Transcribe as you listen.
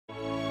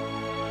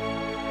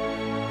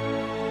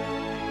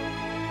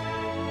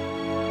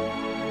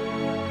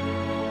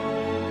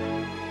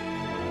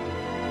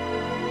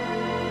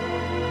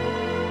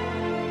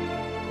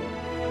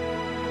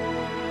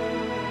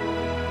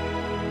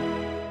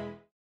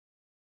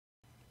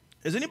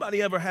Has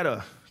anybody ever had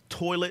a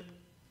toilet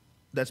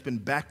that's been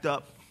backed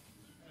up?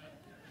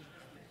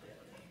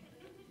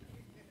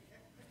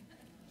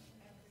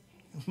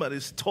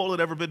 Somebody's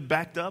toilet ever been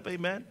backed up?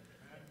 Amen.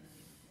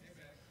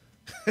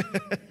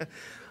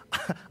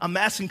 I'm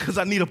asking because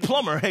I need a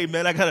plumber. Hey,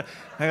 man, I got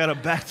a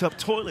backed up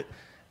toilet.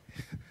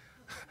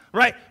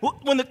 Right?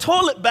 When the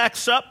toilet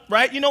backs up,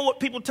 right, you know what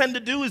people tend to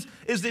do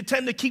is they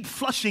tend to keep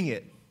flushing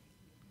it.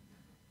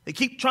 They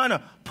keep trying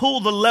to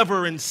pull the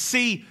lever and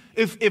see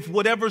if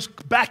whatever's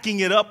backing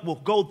it up will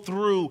go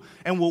through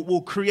and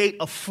will create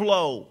a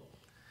flow.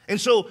 And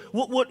so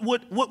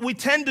what we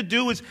tend to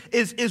do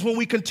is when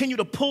we continue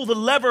to pull the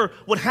lever,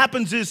 what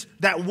happens is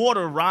that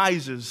water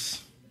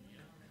rises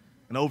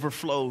and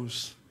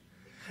overflows.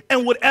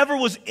 And whatever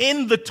was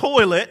in the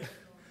toilet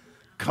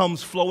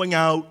comes flowing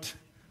out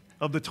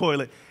of the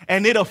toilet.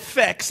 And it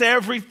affects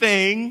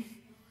everything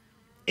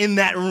in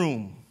that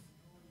room,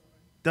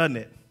 doesn't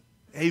it?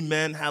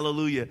 Amen.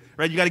 Hallelujah.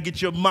 Right? You got to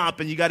get your mop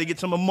and you got to get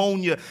some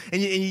ammonia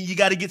and you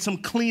got to get some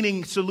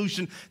cleaning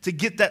solution to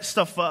get that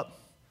stuff up.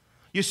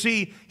 You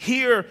see,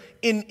 here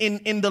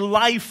in the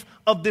life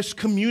of this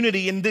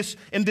community, in this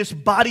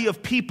body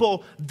of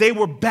people, they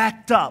were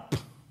backed up.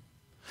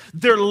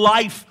 Their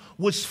life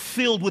was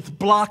filled with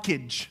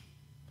blockage.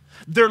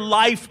 Their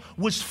life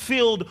was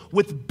filled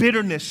with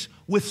bitterness,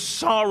 with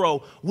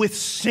sorrow, with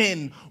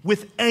sin,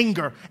 with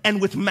anger,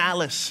 and with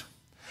malice.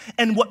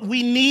 And what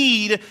we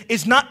need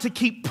is not to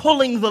keep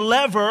pulling the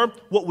lever.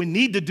 What we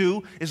need to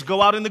do is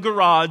go out in the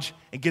garage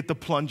and get the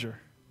plunger.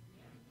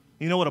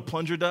 You know what a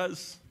plunger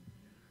does?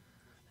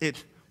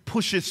 It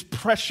pushes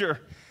pressure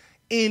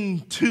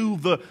into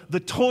the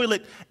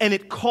toilet, and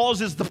it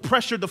causes the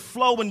pressure to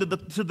flow into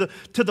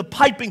the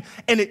piping,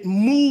 and it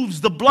moves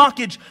the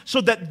blockage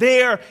so that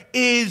there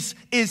is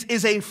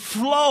a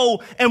flow.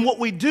 And what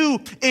we do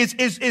is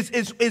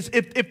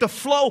if the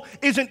flow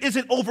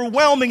isn't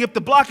overwhelming, if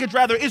the blockage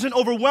rather isn't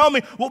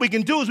overwhelming, what we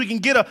can do is we can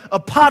get a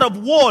pot of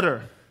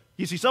water.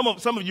 You see, some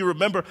of you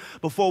remember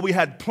before we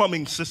had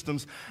plumbing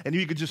systems, and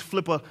you could just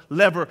flip a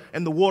lever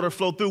and the water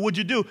flow through. What'd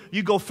you do?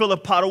 You go fill a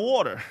pot of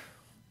water.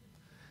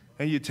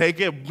 And you take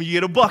it, you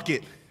get a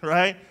bucket,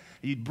 right?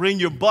 You bring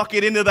your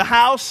bucket into the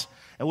house,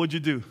 and what'd you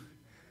do?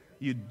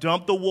 You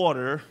dump the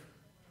water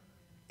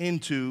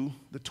into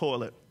the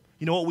toilet.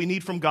 You know what we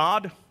need from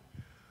God?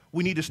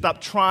 We need to stop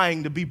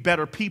trying to be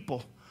better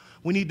people.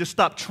 We need to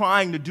stop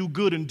trying to do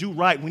good and do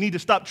right. We need to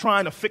stop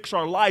trying to fix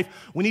our life.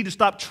 We need to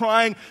stop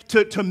trying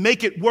to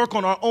make it work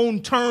on our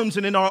own terms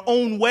and in our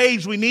own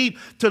ways. We need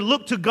to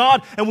look to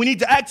God, and we need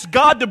to ask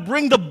God to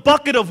bring the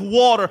bucket of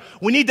water.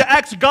 We need to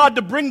ask God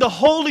to bring the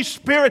Holy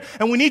Spirit,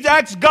 and we need to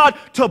ask God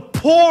to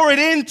pour it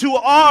into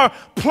our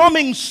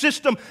plumbing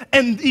system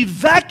and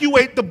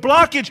evacuate the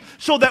blockage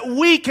so that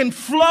we can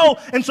flow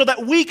and so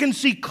that we can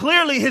see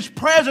clearly His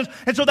presence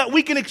and so that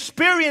we can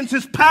experience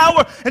His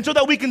power and so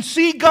that we can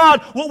see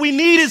God. What we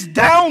need is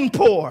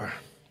downpour.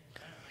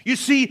 You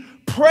see,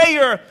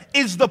 prayer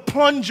is the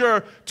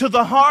plunger to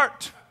the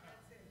heart.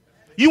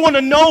 You want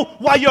to know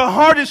why your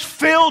heart is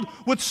filled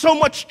with so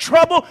much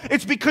trouble?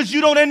 It's because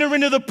you don't enter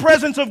into the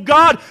presence of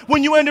God.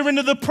 When you enter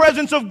into the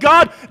presence of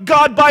God,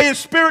 God by His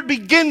Spirit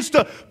begins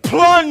to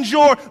plunge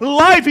your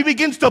life. He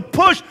begins to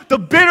push the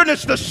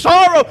bitterness, the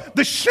sorrow,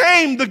 the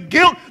shame, the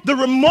guilt, the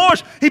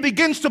remorse. He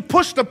begins to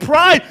push the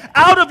pride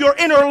out of your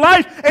inner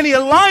life, and He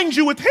aligns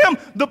you with Him.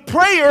 The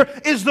prayer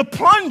is the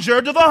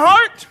plunger to the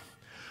heart.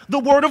 The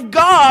Word of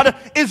God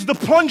is the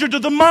plunger to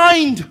the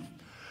mind.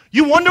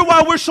 You wonder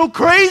why we're so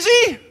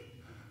crazy?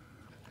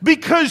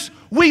 Because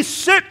we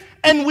sit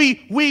and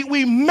we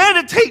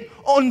meditate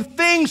on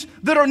things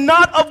that are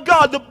not of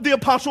God. The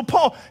Apostle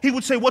Paul, he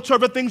would say,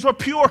 whatsoever things are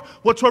pure,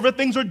 whatsoever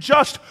things are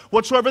just,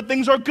 whatsoever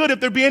things are good, if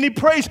there be any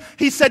praise.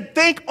 He said,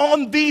 think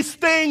on these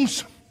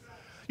things.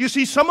 You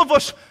see, some of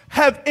us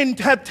have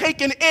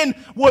taken in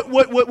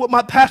what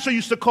my pastor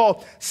used to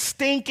call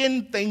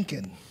stinking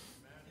thinking.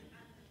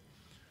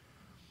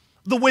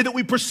 The way that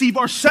we perceive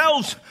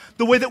ourselves,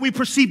 the way that we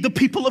perceive the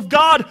people of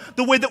God,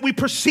 the way that we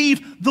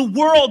perceive the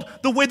world,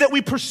 the way that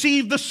we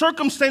perceive the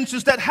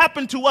circumstances that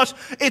happen to us.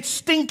 It's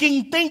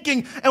stinking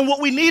thinking. And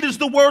what we need is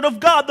the Word of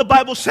God. The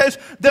Bible says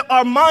that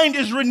our mind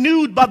is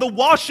renewed by the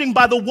washing,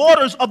 by the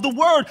waters of the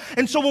Word.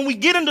 And so when we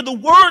get into the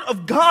Word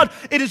of God,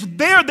 it is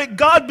there that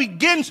God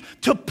begins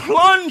to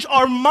plunge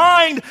our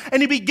mind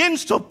and He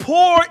begins to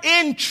pour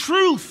in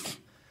truth.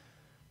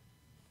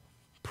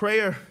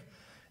 Prayer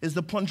is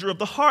the plunger of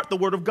the heart. The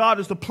Word of God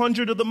is the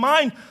plunger to the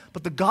mind,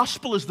 but the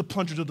gospel is the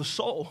plunger to the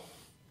soul.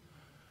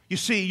 You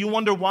see, you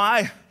wonder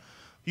why?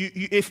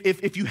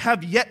 If you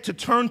have yet to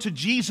turn to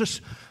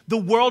Jesus, The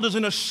world is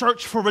in a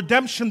search for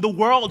redemption. The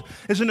world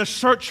is in a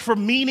search for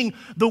meaning.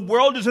 The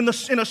world is in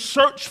a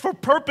search for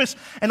purpose.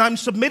 And I'm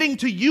submitting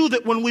to you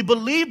that when we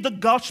believe the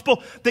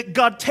gospel, that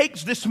God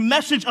takes this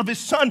message of his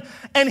son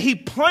and he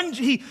pours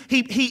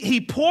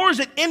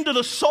it into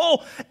the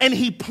soul, and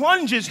he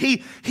plunges,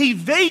 he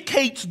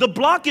vacates the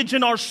blockage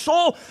in our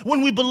soul.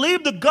 When we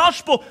believe the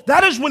gospel,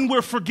 that is when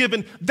we're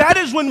forgiven. That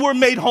is when we're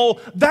made whole.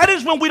 That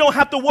is when we don't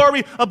have to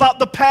worry about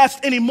the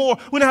past anymore.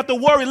 We don't have to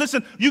worry.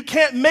 Listen, you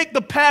can't make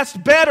the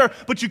past better,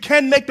 but you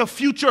can make the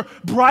future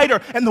brighter.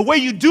 And the way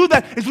you do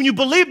that is when you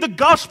believe the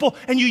gospel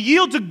and you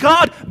yield to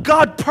God.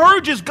 God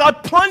purges,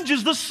 God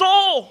plunges the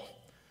soul.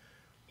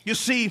 You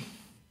see,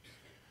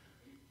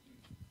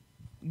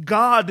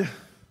 God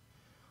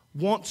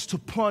wants to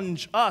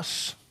plunge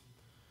us,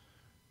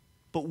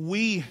 but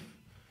we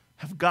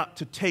have got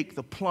to take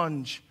the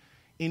plunge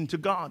into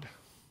God.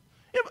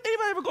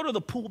 Anybody ever go to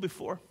the pool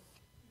before?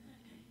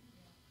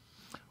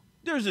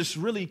 There's this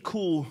really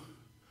cool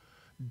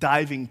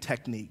diving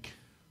technique,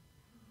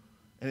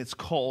 and it's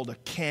called a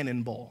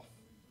cannonball.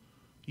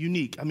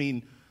 Unique. I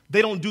mean,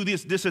 they don't do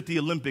this at the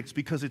Olympics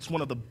because it's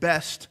one of the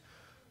best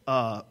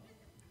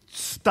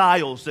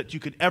styles that you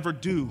could ever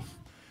do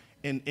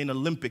in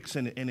Olympics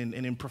and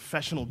in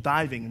professional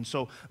diving. And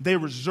so they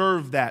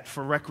reserve that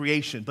for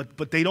recreation.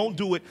 But they don't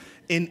do it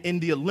in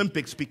the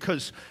Olympics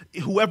because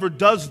whoever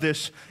does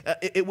this,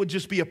 it would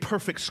just be a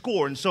perfect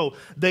score. And so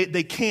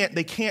they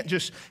can't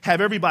just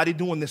have everybody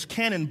doing this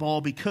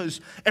cannonball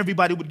because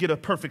everybody would get a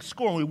perfect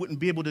score and we wouldn't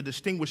be able to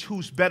distinguish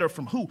who's better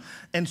from who.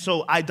 And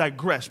so I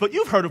digress. But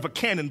you've heard of a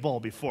cannonball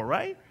before,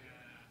 right?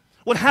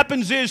 What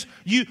happens is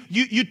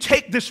you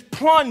take this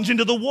plunge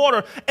into the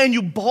water and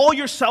you ball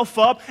yourself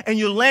up and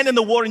you land in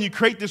the water and you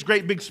create this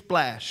great big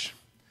splash.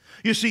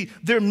 You see,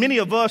 there are many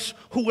of us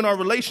who in our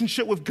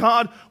relationship with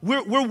God,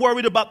 we're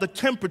worried about the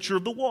temperature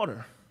of the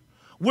water.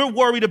 We're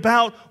worried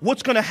about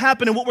what's going to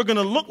happen and what we're going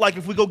to look like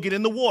if we go get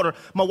in the water.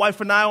 My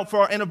wife and I, for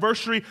our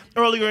anniversary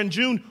earlier in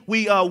June,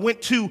 we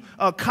went to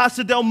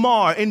Casa del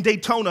Mar in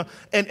Daytona,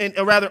 and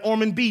rather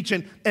Ormond Beach,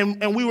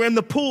 and we were in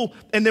the pool,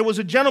 and there was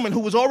a gentleman who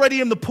was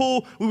already in the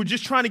pool. We were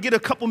just trying to get a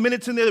couple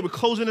minutes in there. They were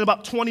closing in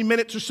about 20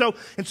 minutes or so,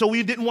 and so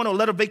we didn't want to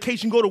let a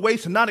vacation go to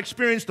waste and not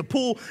experience the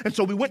pool. And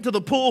so we went to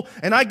the pool,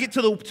 and I get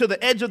to the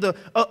edge of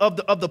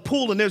the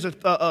pool, and there's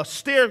a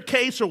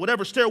staircase or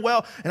whatever,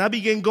 stairwell, and I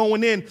begin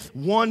going in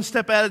one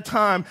step at a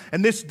time,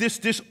 and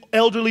this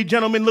elderly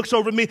gentleman looks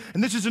over at me,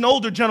 and this is an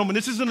older gentleman.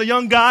 This isn't a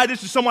young guy.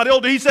 This is somebody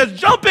older. He says,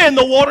 "Jump in,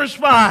 the water's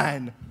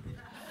fine."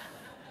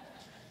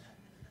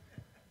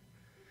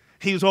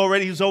 He was over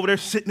there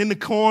sitting in the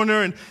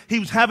corner, and he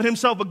was having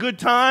himself a good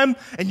time.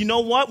 And you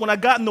know what? When I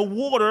got in the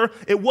water,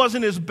 it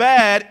wasn't as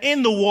bad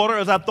in the water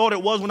as I thought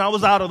it was when I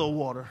was out of the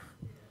water.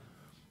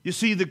 You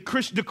see, the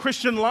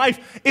Christian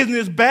life isn't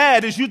as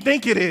bad as you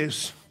think it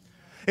is.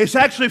 It's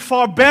actually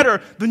far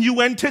better than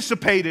you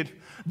anticipated.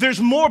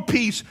 There's more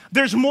peace,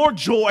 there's more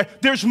joy,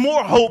 there's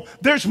more hope,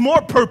 there's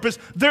more purpose,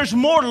 there's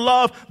more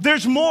love,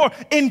 there's more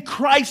in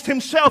Christ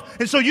himself.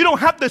 And so you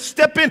don't have to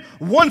step in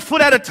 1 foot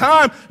at a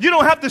time. You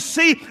don't have to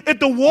see if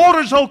the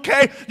water's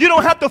okay. You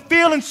don't have to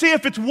feel and see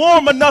if it's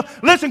warm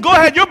enough. Listen, go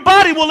ahead. Your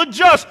body will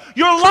adjust.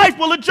 Your life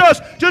will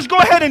adjust. Just go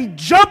ahead and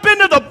jump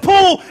into the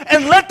pool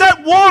and let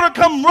that water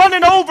come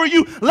running over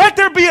you. Let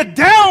there be a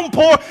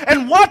downpour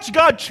and watch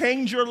God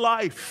change your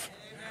life.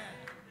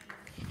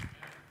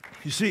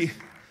 You see,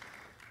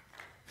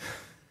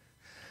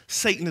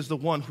 Satan is the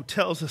one who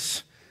tells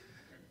us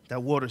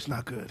that water's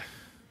not good.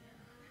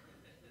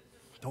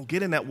 Don't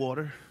get in that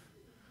water.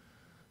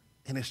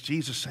 And it's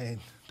Jesus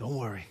saying, don't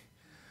worry,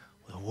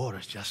 the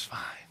water's just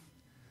fine.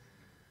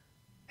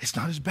 It's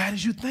not as bad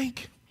as you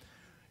think.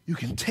 You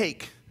can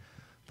take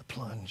the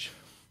plunge.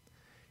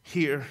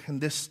 Here in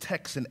this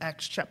text in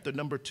Acts chapter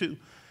number 2,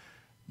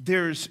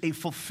 there's a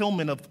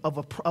fulfillment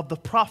of the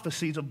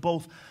prophecies of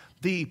both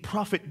the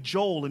prophet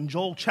Joel in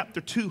Joel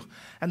chapter 2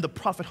 and the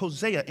prophet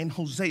Hosea in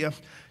Hosea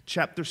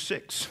chapter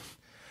 6.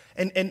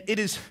 And it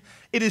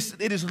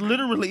is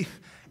literally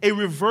a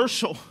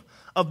reversal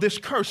of this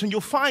curse. And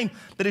you'll find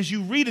that as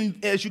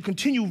you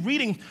continue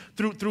reading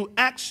through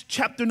Acts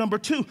chapter number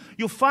 2,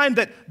 you'll find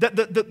that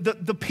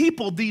the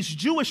people, these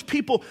Jewish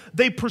people,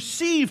 they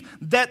perceive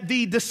that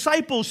the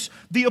disciples,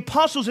 the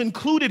apostles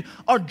included,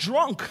 are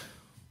drunk.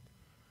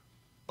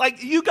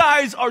 Like, you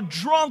guys are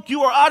drunk.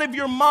 You are out of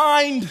your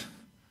mind.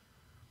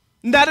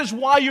 And that is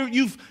why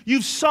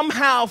you've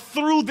somehow,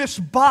 through this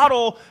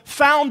bottle,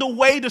 found a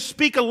way to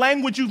speak a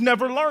language you've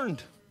never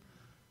learned.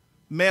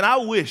 Man, I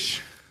wish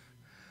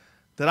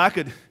that I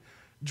could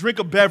drink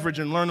a beverage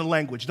and learn a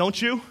language,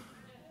 don't you?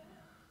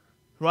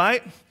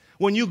 Right?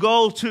 When you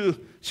go to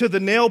the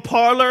nail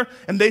parlor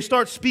and they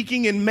start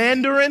speaking in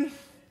Mandarin.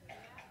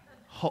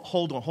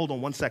 Hold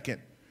on 1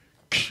 second.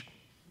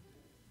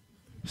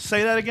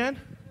 Say that again.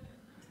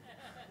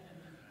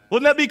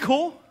 Wouldn't that be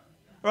cool?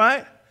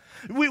 Right?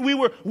 We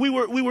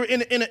were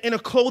in a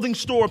clothing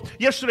store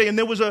yesterday, and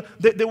there was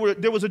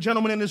a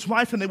gentleman and his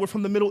wife, and they were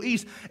from the Middle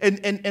East, and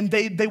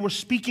they were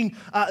speaking.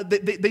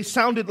 They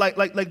sounded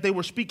like they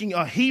were speaking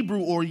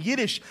Hebrew or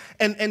Yiddish,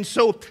 and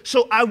so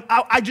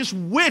I just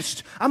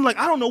wished. I'm like,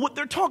 I don't know what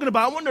they're talking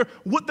about. I wonder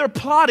what they're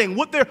plotting,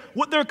 what they're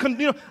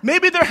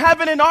maybe they're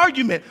having an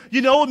argument,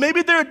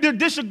 maybe they're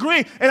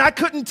disagreeing, and I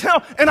couldn't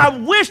tell. And I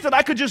wish that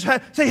I could just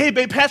say, hey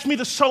babe, pass me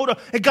the soda,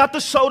 and got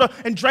the soda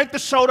and drank the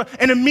soda,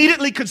 and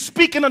immediately could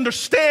speak and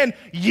understand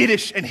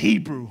Yiddish and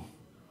Hebrew.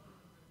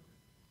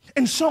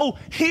 And so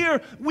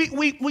here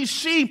we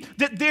see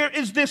that there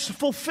is this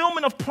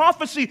fulfillment of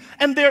prophecy,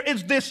 and there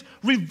is this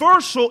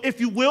reversal,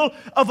 if you will,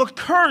 of a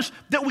curse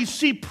that we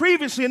see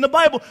previously in the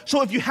Bible.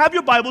 So if you have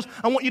your Bibles,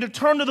 I want you to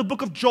turn to the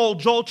book of Joel,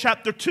 Joel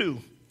chapter 2.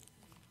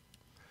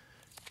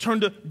 Turn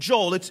to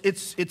Joel.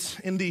 It's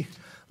in the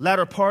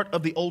latter part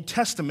of the Old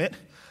Testament.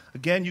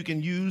 Again, you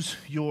can use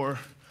your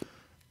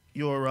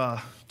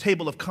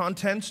table of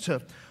contents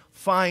to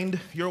find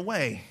your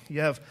way.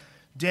 You have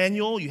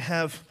Daniel, you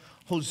have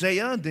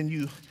Hosea, then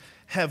you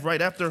have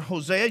right after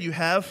Hosea, you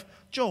have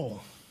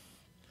Joel.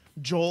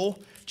 Joel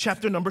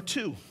chapter number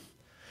 2.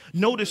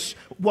 Notice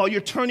while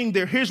you're turning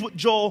there, here's what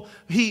Joel,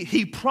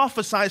 he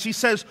prophesies. He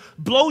says,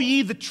 blow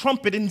ye the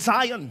trumpet in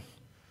Zion,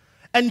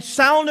 and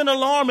sound an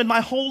alarm in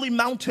my holy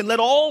mountain. Let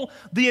all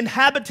the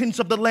inhabitants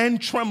of the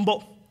land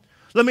tremble.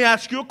 Let me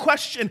ask you a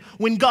question.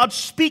 When God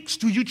speaks,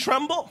 do you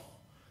tremble?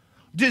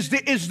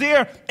 Is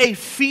there a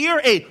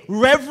fear, a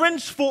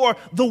reverence for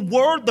the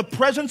word, the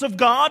presence of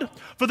God?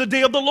 For the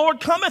day of the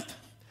Lord cometh.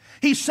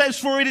 He says,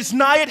 for it is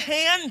nigh at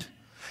hand.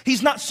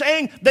 He's not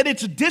saying that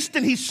it's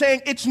distant. He's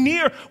saying it's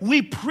near.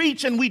 We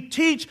preach and we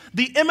teach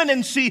the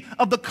imminency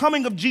of the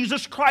coming of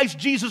Jesus Christ.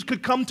 Jesus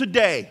could come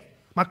today.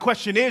 My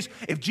question is,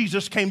 if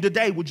Jesus came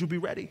today, would you be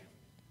ready?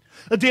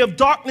 A day of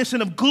darkness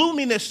and of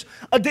gloominess,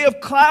 a day of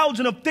clouds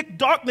and of thick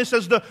darkness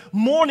as the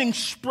morning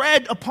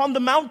spread upon the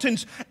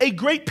mountains. A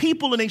great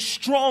people and a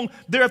strong,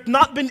 there hath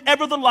not been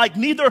ever the like,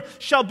 neither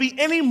shall be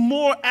any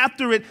more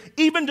after it.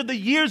 Even to the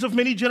years of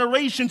many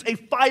generations, a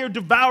fire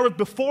devoureth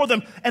before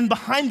them, and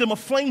behind them a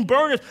flame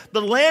burneth.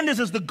 The land is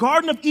as the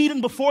Garden of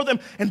Eden before them,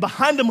 and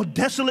behind them a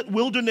desolate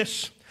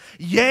wilderness.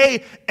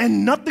 Yea,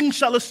 and nothing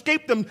shall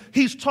escape them.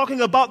 He's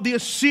talking about the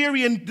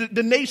Assyrian,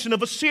 the nation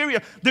of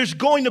Assyria. There's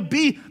going to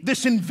be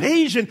this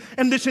invasion,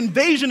 and this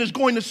invasion is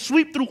going to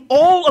sweep through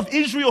all of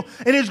Israel,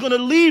 and it's going to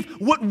leave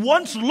what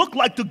once looked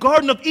like the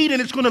Garden of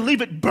Eden. It's going to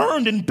leave it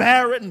burned and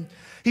barren.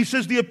 He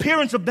says the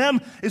appearance of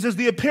them is as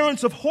the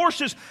appearance of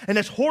horses, and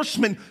as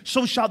horsemen,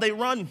 so shall they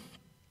run.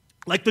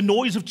 Like the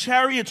noise of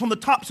chariots on the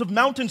tops of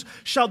mountains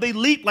shall they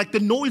leap, like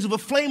the noise of a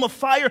flame of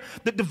fire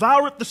that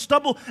devoureth the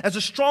stubble, as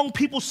a strong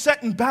people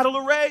set in battle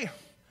array.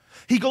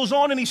 He goes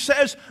on and he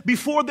says,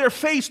 before their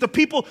face the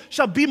people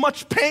shall be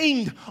much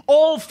pained.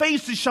 All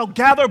faces shall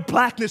gather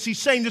blackness. He's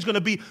saying there's going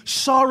to be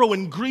sorrow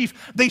and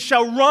grief. They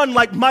shall run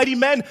like mighty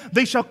men.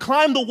 They shall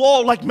climb the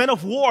wall like men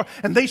of war.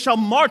 And they shall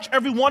march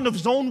every one of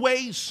his own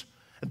ways.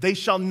 And they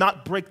shall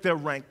not break their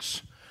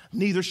ranks.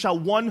 Neither shall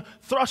one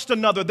thrust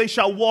another. They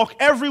shall walk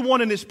every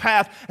one in his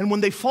path. And when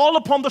they fall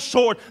upon the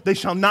sword, they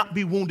shall not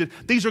be wounded.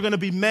 These are going to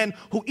be men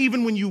who,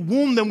 even when you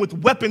wound them with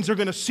weapons, are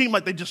going to seem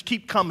like they just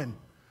keep coming.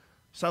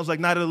 Sounds like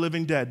Night of the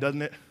Living Dead,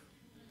 doesn't it?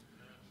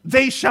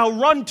 They shall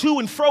run to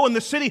and fro in the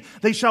city.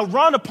 They shall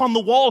run upon the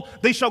wall.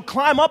 They shall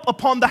climb up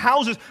upon the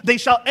houses. They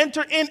shall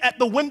enter in at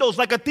the windows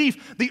like a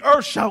thief. The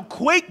earth shall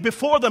quake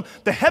before them.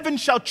 The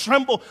heavens shall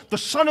tremble. The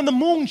sun and the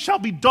moon shall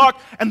be dark,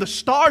 and the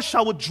stars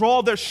shall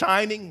withdraw their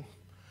shining.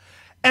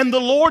 And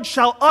the Lord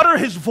shall utter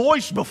his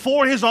voice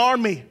before his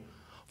army.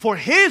 For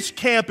his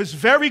camp is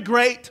very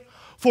great.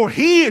 For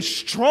he is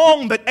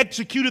strong that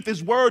executeth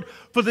his word.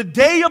 For the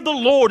day of the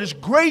Lord is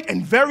great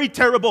and very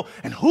terrible.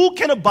 And who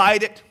can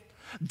abide it?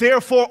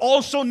 Therefore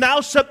also now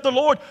saith the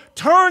Lord,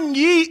 turn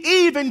ye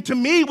even to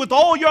me with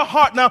all your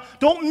heart. Now,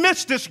 don't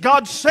miss this.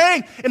 God's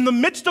saying in the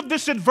midst of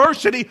this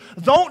adversity,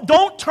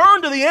 don't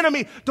turn to the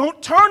enemy.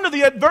 Don't turn to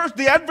the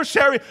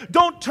adversary.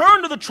 Don't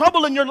turn to the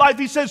trouble in your life.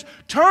 He says,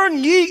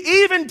 turn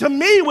ye even to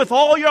me with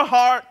all your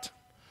heart.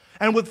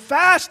 And with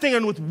fasting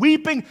and with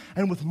weeping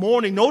and with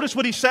mourning. Notice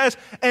what he says,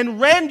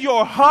 and rend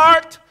your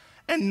heart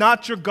and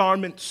not your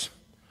garments.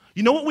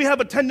 You know what we have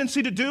a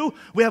tendency to do?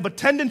 We have a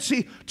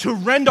tendency to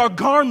rend our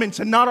garments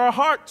and not our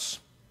hearts.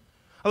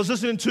 I was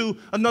listening to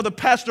another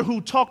pastor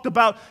who talked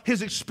about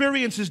his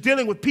experiences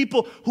dealing with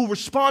people who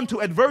respond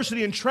to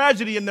adversity and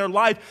tragedy in their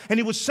life. And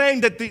he was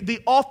saying that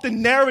the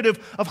often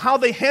narrative of how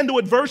they handle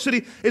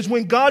adversity is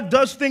when God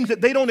does things that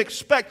they don't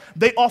expect,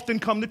 they often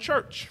come to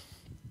church.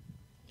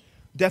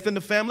 Death in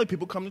the family,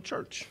 people come to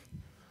church.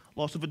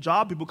 Loss of a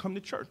job, people come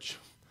to church.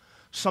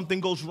 Something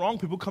goes wrong,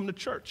 people come to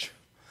church.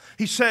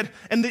 He said,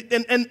 and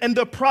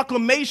the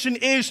proclamation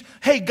is,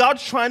 hey,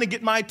 God's trying to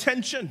get my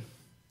attention.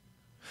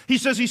 He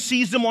says he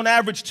sees them on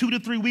average 2 to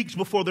 3 weeks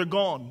before they're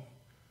gone.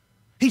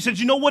 He said,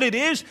 you know what it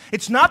is?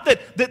 It's not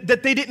that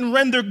they didn't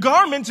rend their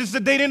garments, it's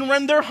that they didn't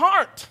rend their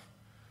heart.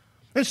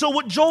 And so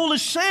what Joel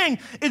is saying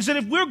is that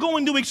if we're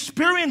going to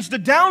experience the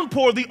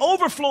downpour, the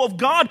overflow of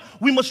God,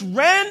 we must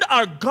rend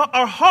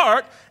our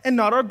heart and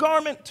not our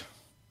garment.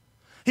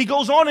 He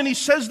goes on and he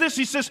says this,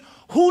 he says,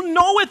 who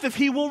knoweth if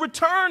he will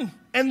return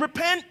and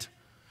repent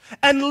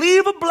and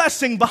leave a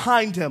blessing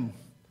behind him?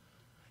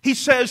 He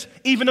says,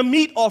 even a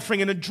meat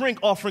offering and a drink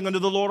offering unto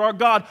the Lord our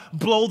God.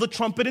 Blow the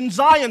trumpet in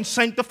Zion,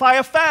 sanctify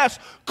a fast,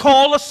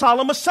 call a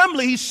solemn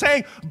assembly. He's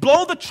saying,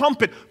 blow the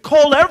trumpet,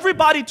 call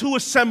everybody to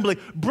assembly,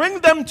 bring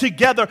them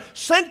together,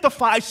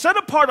 sanctify, set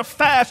apart a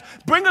fast,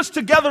 bring us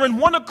together in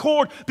one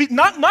accord,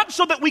 not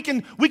so that we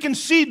can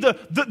see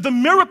the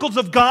miracles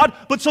of God,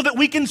 but so that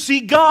we can see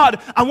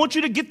God. I want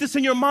you to get this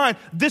in your mind.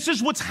 This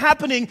is what's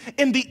happening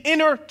in the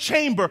inner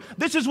chamber.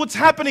 This is what's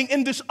happening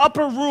in this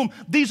upper room.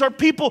 These are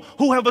people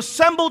who have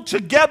assembled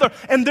together,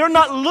 and they're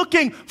not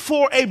looking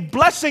for a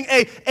blessing,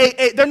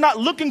 they're not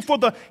looking for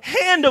the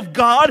hand of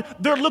God,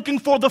 they're looking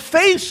for the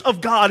face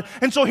of God.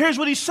 And so here's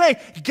what he's saying: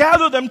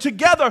 gather them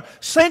together,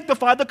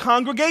 sanctify the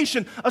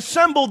congregation,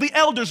 assemble the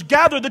elders,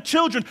 gather the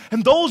children,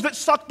 and those that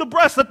suck the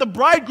breast, let the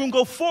bridegroom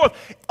go forth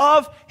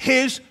of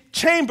his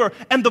chamber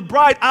and the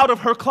bride out of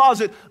her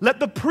closet. Let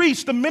the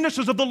priests, the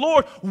ministers of the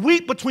Lord,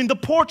 weep between the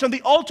porch and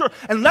the altar,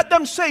 and let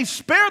them say,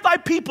 spare thy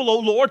people, O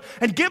Lord,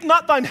 and give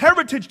not thine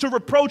heritage to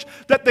reproach,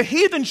 that the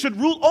heathen should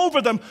rule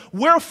over them.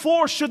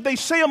 Wherefore should they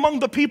say among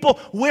the people,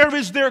 where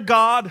is their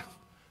God?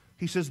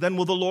 He says, then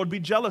will the Lord be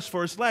jealous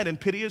for his land and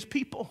pity his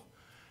people.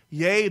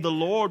 Yea, the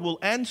Lord will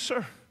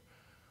answer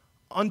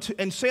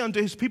and say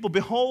unto his people,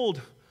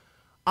 behold,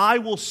 I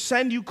will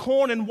send you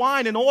corn and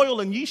wine and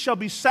oil, and ye shall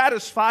be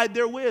satisfied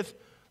therewith.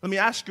 Let me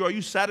ask you, are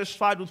you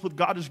satisfied with what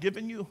God has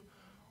given you,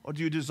 or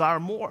do you desire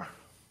more?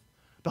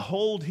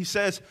 Behold, he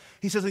says,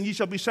 and ye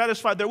shall be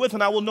satisfied therewith,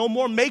 and I will no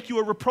more make you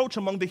a reproach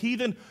among the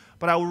heathen,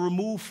 but I will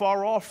remove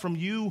far off from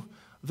you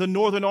the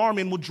northern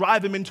army, and will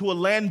drive him into a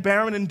land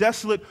barren and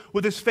desolate,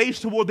 with his face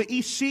toward the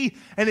east sea,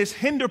 and his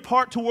hinder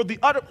part toward the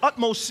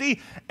utmost sea,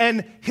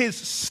 and his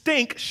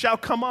stink shall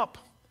come up.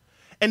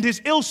 And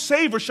his ill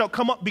savor shall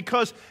come up,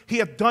 because he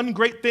hath done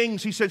great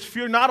things. He says,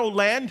 fear not, O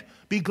land,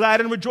 be glad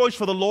and rejoice,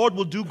 for the Lord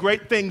will do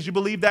great things. You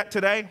believe that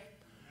today?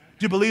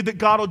 Do you believe that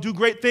God will do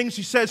great things?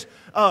 He says,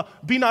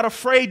 be not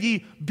afraid,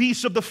 ye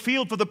beasts of the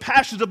field, for the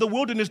pastures of the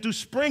wilderness do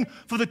spring,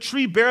 for the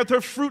tree beareth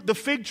her fruit, the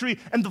fig tree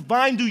and the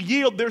vine do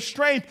yield their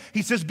strength.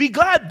 He says, be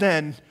glad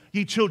then,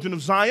 ye children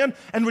of Zion,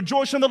 and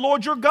rejoice in the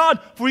Lord your God,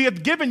 for he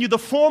hath given you the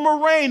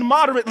former rain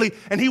moderately,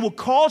 and he will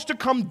cause to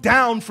come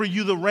down for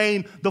you the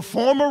rain, the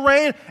former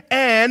rain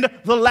and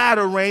the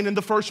latter rain in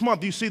the first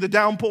month. Do you see the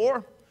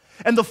downpour?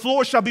 And the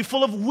floor shall be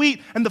full of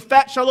wheat, and the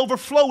fat shall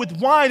overflow with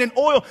wine and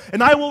oil.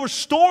 And I will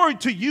restore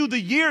to you the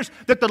years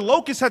that the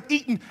locust hath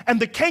eaten,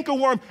 and the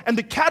cankerworm, and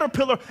the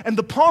caterpillar, and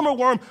the palmer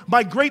worm,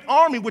 my great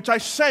army which I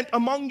sent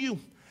among you.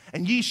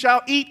 And ye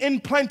shall eat in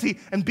plenty,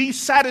 and be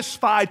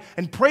satisfied,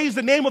 and praise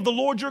the name of the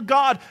Lord your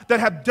God, that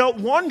hath dealt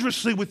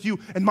wondrously with you,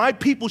 and my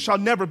people shall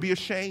never be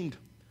ashamed.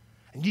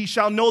 And ye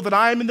shall know that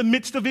I am in the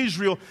midst of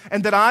Israel,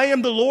 and that I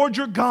am the Lord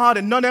your God,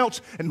 and none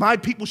else, and my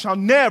people shall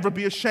never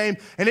be ashamed.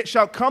 And it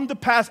shall come to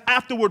pass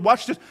afterward,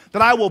 watch this,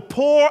 that I will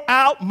pour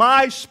out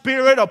my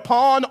spirit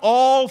upon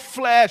all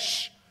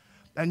flesh.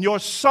 And your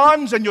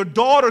sons and your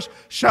daughters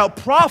shall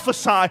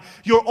prophesy.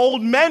 Your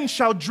old men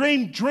shall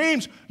dream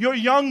dreams. Your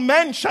young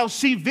men shall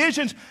see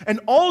visions.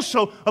 And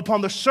also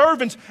upon the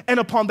servants and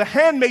upon the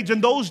handmaids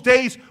in those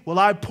days will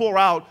I pour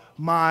out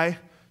my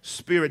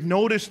Spirit.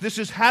 Notice this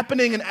is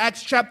happening in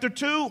Acts chapter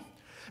 2.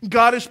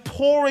 God is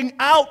pouring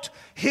out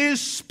his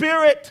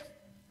Spirit.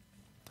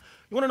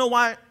 You want to know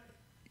why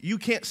you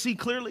can't see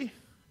clearly?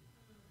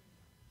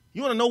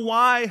 You want to know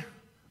why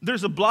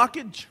there's a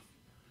blockage?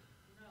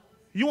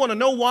 You want to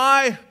know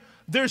why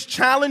there's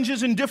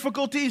challenges and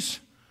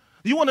difficulties?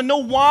 You want to know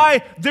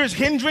why there's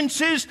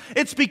hindrances?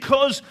 It's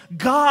because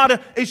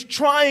God is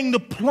trying to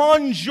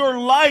plunge your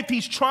life.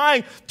 He's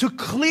trying to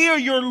clear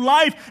your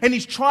life, and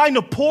he's trying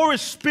to pour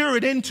his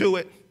Spirit into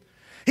it.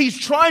 He's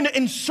trying to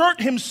insert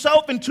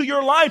himself into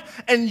your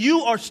life, and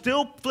you are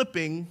still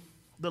flipping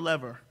the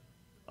lever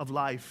of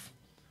life.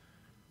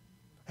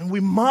 And we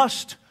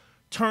must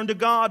turn to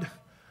God.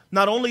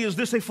 Not only is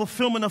this a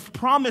fulfillment of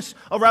promise,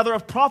 or rather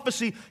of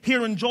prophecy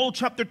here in Joel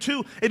chapter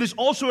 2, it is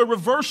also a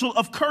reversal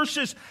of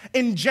curses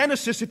in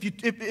Genesis. If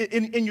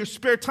in your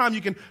spare time,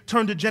 you can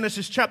turn to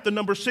Genesis chapter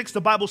number 6.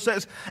 The Bible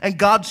says, and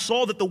God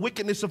saw that the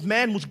wickedness of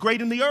man was great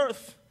in the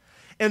earth,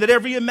 and that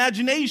every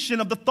imagination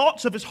of the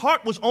thoughts of his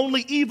heart was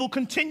only evil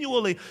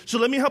continually. So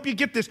let me help you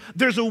get this.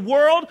 There's a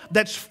world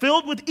that's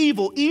filled with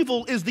evil.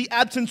 Evil is the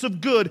absence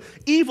of good.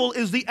 Evil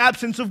is the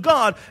absence of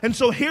God. And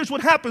so here's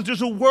what happens.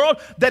 There's a world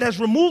that has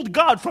removed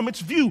God from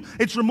its view.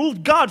 It's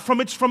removed God from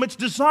its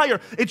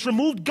desire. It's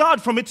removed God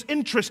from its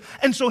interest.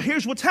 And so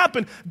here's what's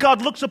happened.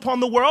 God looks upon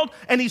the world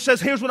and he says,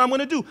 here's what I'm going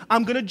to do.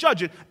 I'm going to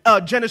judge it.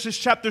 Genesis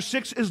chapter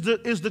 6 is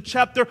the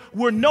chapter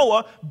where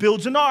Noah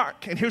builds an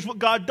ark. And here's what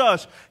God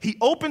does. He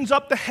opens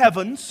up the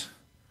heavens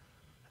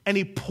and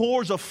he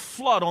pours a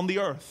flood on the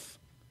earth.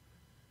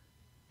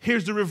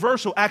 Here's the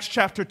reversal, Acts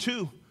chapter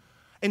 2.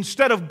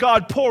 Instead of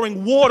God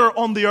pouring water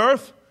on the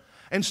earth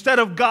Instead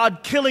of God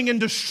killing and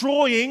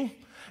destroying,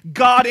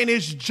 God in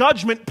his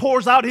judgment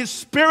pours out his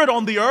Spirit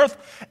on the earth,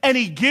 and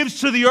he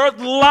gives to the earth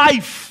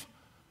life.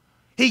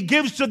 He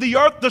gives to the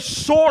earth the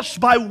source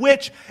by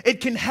which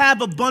it can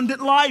have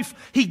abundant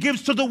life. He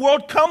gives to the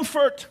world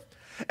comfort.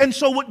 And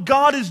so what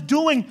God is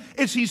doing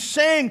is he's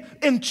saying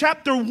in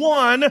chapter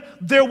 1,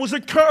 there was a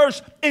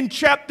curse. In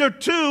chapter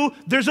 2,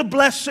 there's a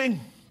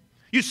blessing.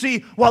 You see,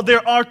 while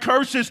there are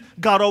curses,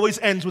 God always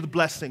ends with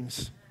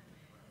blessings.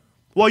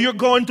 While you're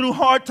going through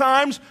hard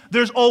times,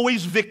 there's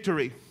always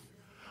victory.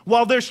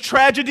 While there's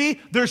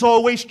tragedy, there's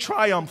always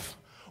triumph.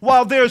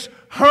 While there's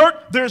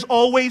hurt, there's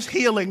always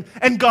healing.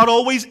 And God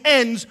always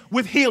ends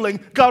with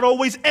healing. God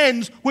always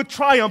ends with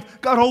triumph.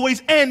 God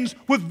always ends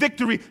with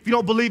victory. If you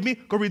don't believe me,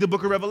 go read the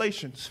book of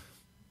Revelations.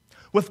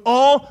 With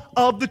all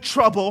of the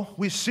trouble,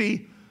 we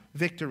see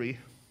victory.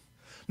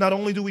 Not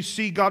only do we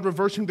see God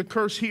reversing the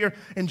curse here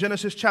in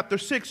Genesis chapter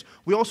 6,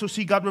 we also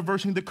see God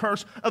reversing the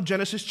curse of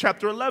Genesis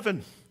chapter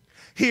 11.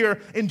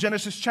 Here in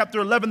Genesis chapter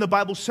 11, the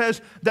Bible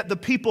says that the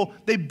people,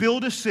 they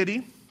build a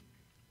city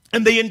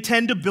and they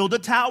intend to build a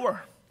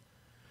tower.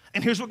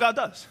 And here's what God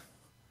does.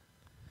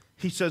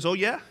 He says, oh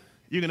yeah,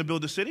 you're going to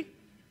build a city.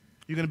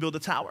 You're going to build a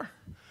tower.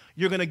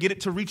 You're going to get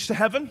it to reach to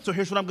heaven. So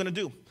here's what I'm going to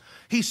do.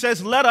 He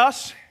says, let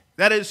us,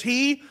 that is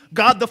he,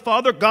 God the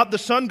Father, God the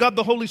Son, God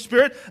the Holy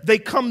Spirit, they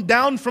come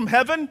down from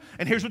heaven.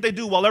 And here's what they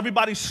do. While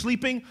everybody's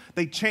sleeping,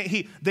 they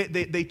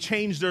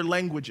change their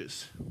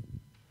languages.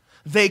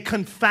 They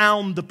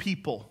confound the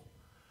people.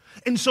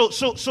 And so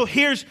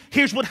here's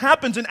what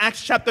happens in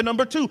Acts chapter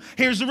number 2.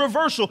 Here's the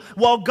reversal.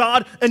 While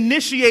God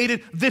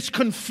initiated this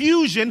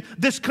confusion,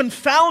 this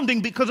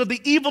confounding because of the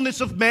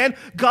evilness of man,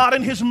 God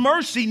in his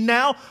mercy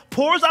now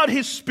pours out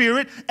his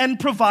Spirit and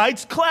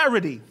provides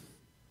clarity.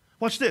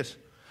 Watch this.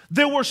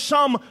 There were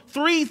some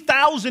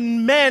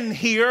 3,000 men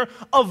here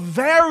of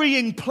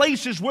varying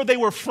places where they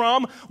were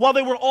from. While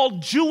they were all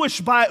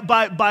Jewish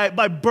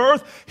by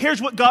birth,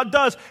 here's what God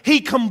does. He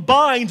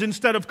combines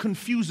instead of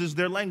confuses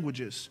their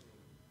languages.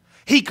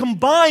 He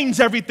combines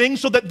everything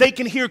so that they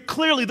can hear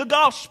clearly the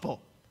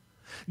gospel.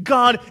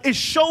 God is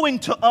showing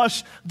to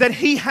us that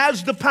he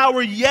has the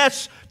power,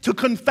 yes, to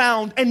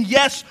confound and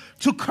yes,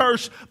 to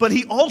curse, but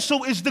he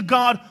also is the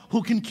God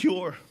who can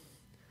cure.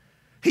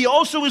 He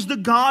also is the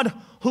God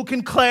who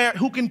can clear,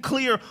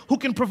 who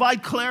can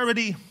provide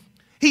clarity.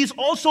 He's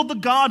also the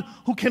God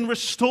who can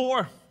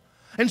restore.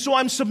 And so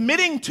I'm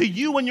submitting to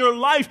you in your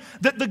life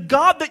that the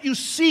God that you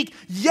seek,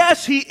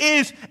 yes, he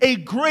is a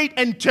great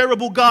and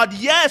terrible God.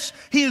 Yes,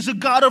 he is a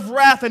God of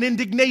wrath and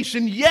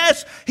indignation.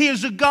 Yes, he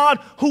is a God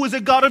who is a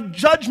God of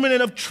judgment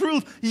and of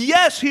truth.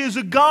 Yes, he is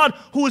a God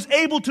who is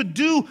able to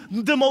do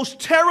the most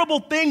terrible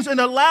things and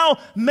allow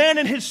man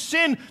in his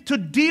sin to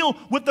deal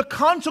with the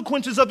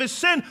consequences of his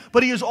sin.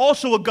 But he is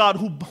also a God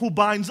who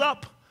binds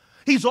up.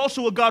 He's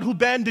also a God who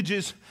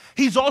bandages.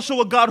 He's also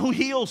a God who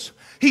heals.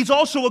 He's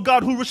also a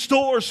God who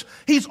restores.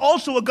 He's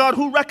also a God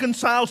who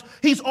reconciles.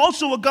 He's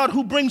also a God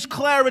who brings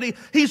clarity.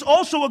 He's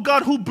also a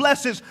God who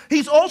blesses.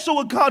 He's also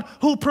a God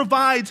who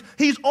provides.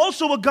 He's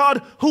also a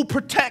God who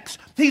protects.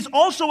 He's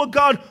also a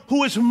God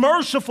who is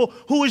merciful,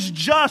 who is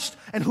just,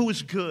 and who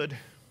is good.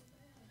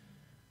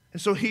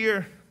 And so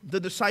here, the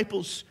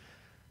disciples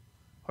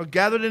are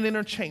gathered in an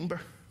inner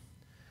chamber,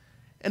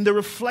 and they're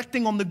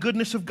reflecting on the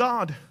goodness of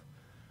God.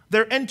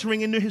 They're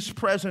entering into his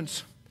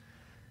presence.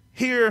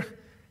 Here,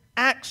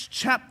 Acts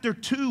chapter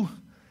 2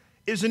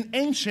 is an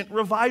ancient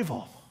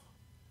revival.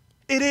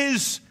 It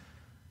is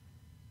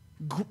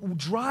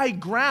dry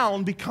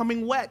ground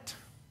becoming wet.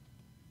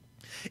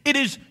 It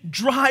is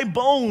dry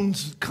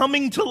bones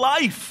coming to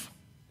life.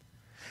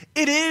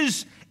 It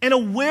is an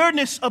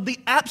awareness of the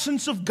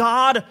absence of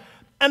God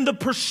and the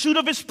pursuit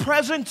of his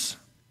presence.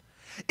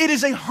 It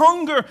is a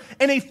hunger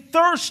and a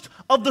thirst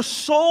of the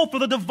soul for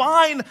the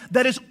divine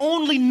that is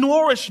only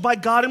nourished by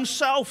God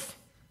himself.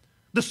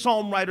 The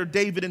psalm writer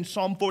David in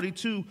Psalm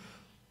 42,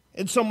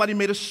 and somebody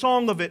made a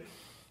song of it.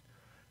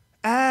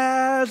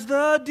 As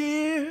the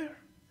deer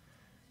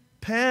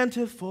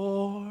panteth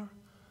for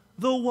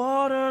the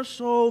water,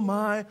 so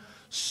my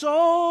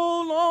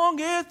soul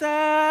longeth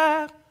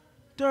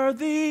after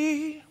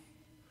thee.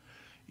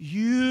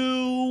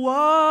 You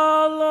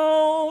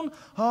alone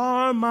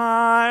are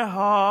my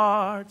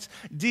heart's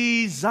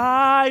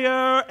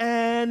desire,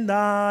 and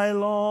I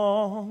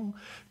long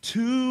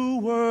to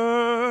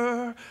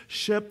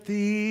worship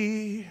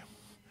thee.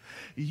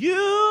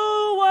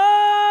 You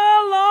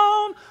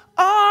alone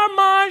are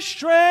my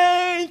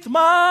strength,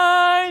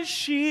 my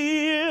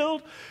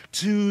shield.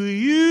 To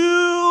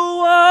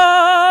you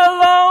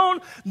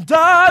alone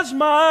does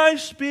my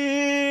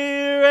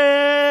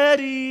spirit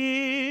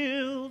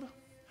yield.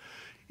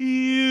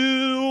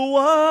 You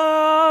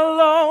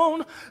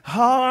alone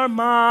are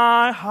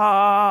my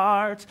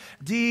heart's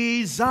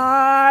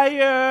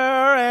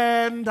desire,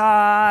 and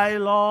I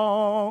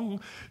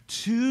long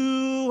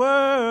to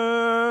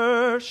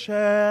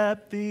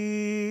worship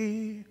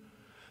thee.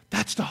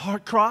 That's the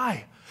heart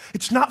cry.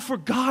 It's not for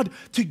God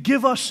to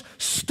give us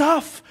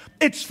stuff.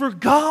 It's for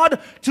God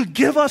to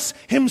give us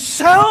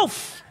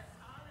himself.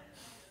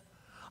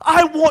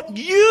 I want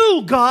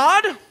you,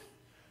 God.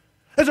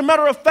 As a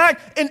matter of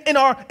fact, in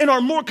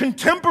our more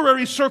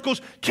contemporary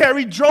circles,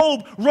 Carrie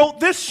Job wrote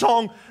this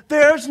song,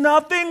 there's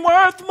nothing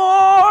worth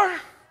more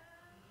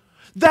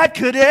that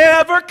could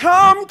ever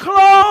come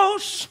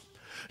close.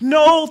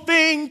 No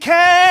thing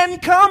can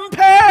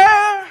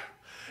compare.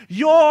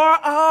 You're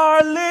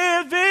our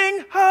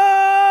living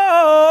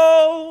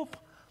hope.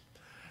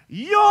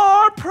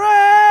 Your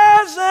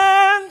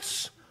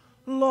presence,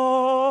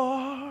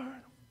 Lord.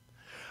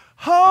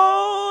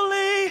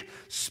 Holy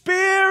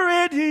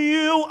Spirit,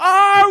 you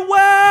are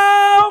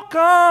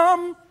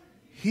welcome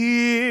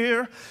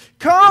here.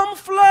 Come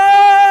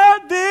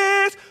flood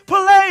this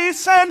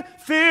place and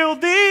fill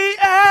the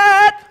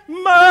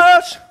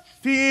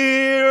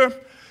atmosphere.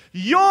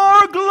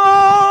 Your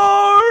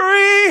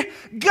glory,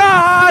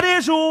 God,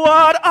 is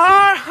what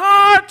our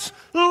hearts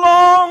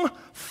long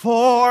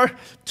for,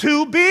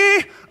 to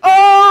be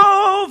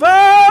overcome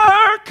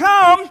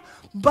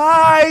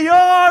by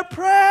your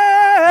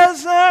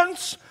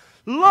presence,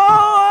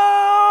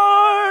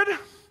 Lord.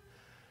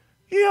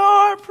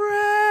 Your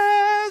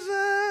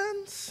presence,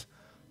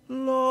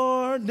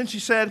 Lord. Then she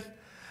said,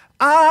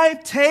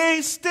 I've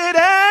tasted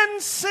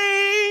and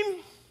seen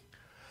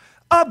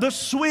of the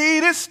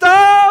sweetest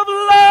of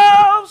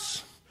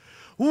loves,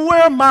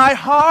 where my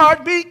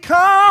heart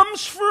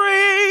becomes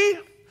free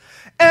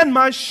and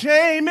my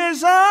shame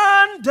is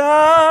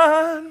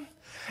undone.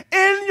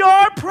 In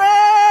your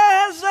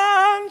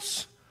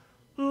presence,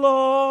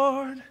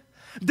 Lord.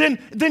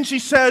 Then she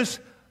says,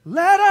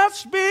 let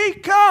us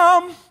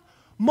become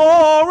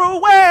more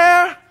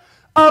aware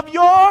of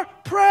your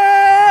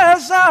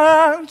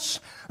presence.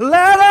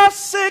 Let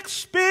us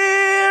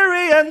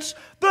experience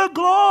the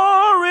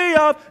glory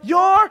of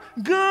your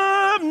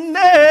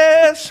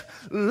goodness.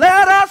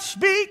 Let us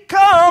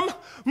become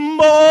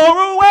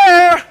more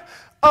aware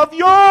of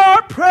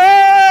your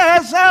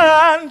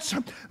presence.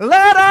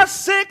 Let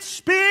us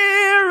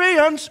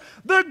experience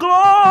the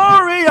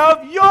glory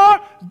of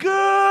your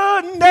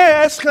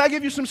goodness. Can I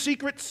give you some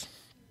secrets?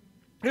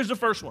 Here's the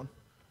first one.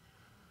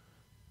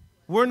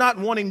 We're not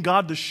wanting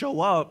God to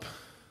show up.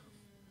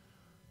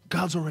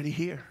 God's already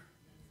here.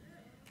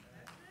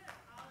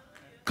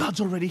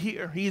 God's already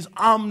here. He is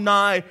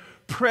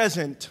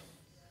omnipresent.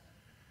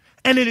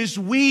 And it is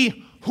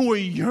we who are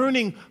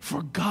yearning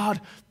for God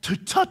to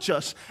touch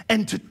us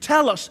and to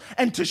tell us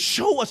and to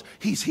show us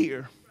He's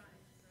here.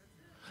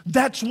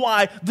 That's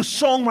why the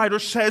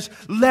songwriter says,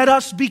 let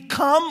us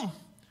become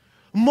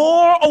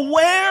more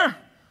aware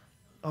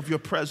of your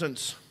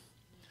presence.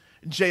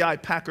 J.I.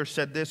 Packer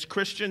said this,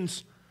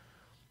 Christians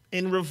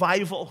in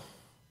revival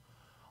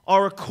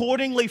are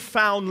accordingly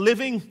found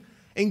living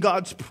in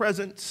God's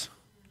presence.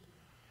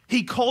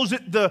 He calls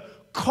it the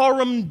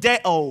coram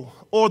Deo,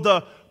 or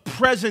the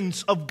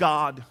presence of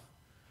God.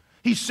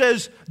 He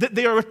says that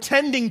they are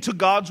attending to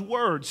God's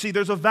word. See,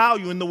 there's a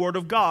value in the word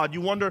of God. You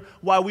wonder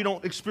why we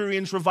don't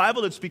experience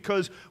revival. It's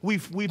because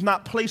we've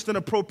not placed an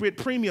appropriate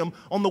premium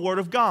on the word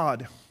of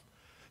God.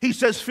 He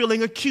says,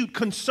 feeling acute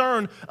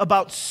concern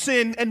about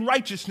sin and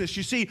righteousness.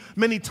 You see,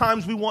 many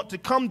times we want to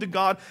come to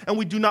God and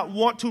we do not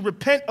want to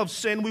repent of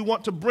sin. We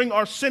want to bring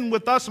our sin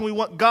with us and we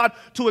want God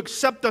to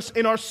accept us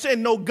in our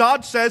sin. No,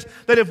 God says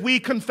that if we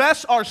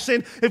confess our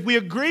sin, if we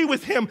agree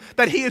with Him,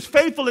 that He is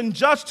faithful and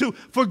just to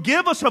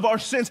forgive us of our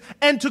sins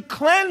and to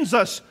cleanse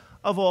us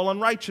of all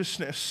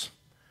unrighteousness.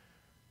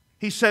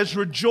 He says,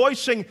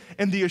 rejoicing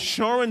in the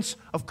assurance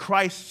of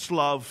Christ's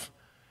love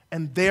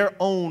and their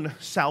own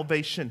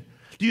salvation.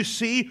 Do you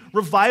see?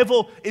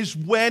 Revival is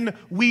when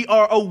we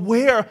are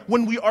aware,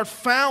 when we are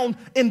found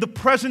in the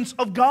presence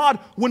of God,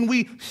 when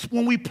we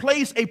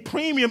place a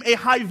premium, a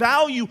high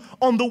value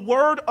on the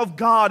Word of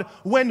God,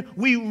 when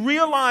we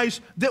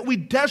realize that we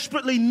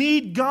desperately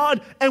need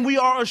God and we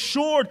are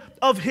assured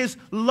of His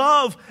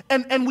love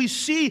and we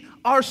see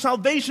our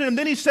salvation. And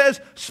then he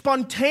says,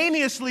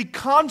 spontaneously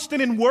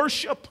constant in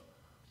worship.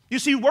 You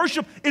see,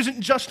 worship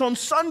isn't just on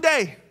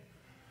Sunday.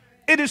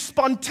 It is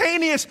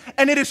spontaneous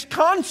and it is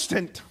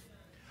constant.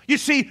 You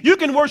see, you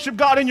can worship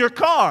God in your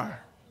car.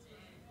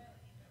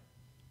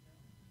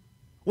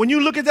 When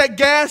you look at that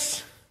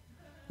gas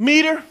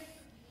meter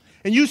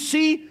and you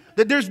see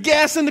that there's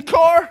gas in the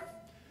car,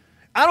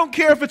 I don't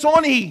care if it's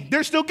on E,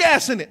 there's still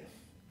gas in it.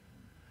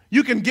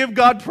 You can give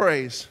God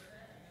praise.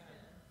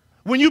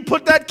 When you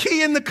put that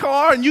key in the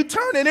car and you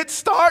turn and it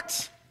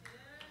starts,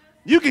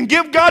 you can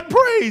give God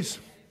praise.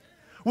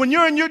 When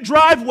you're in your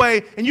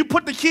driveway and you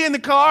put the key in the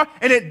car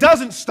and it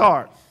doesn't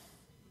start,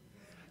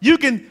 you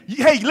can,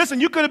 hey,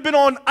 listen, you could have been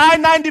on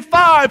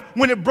I-95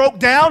 when it broke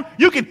down.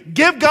 You can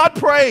give God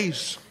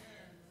praise.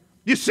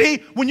 You see,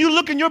 when you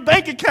look in your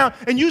bank account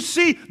and you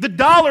see the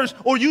dollars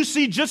or you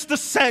see just the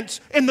cents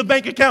in the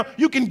bank account,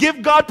 you can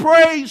give God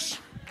praise.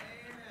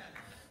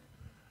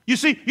 You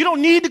see, you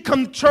don't need to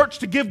come to church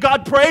to give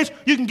God praise.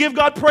 You can give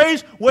God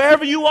praise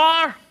wherever you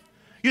are.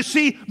 You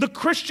see, the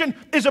Christian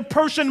is a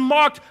person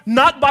marked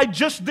not by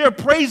just their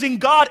praising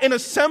God in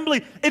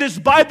assembly. It is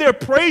by their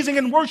praising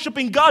and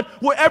worshiping God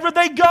wherever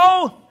they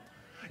go.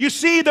 You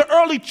see, the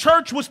early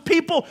church was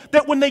people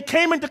that when they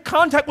came into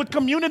contact with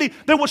community,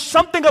 there was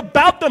something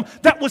about them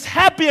that was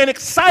happy and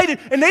excited.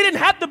 And they didn't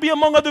have to be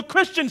among other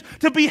Christians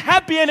to be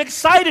happy and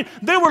excited.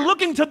 They were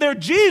looking to their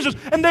Jesus,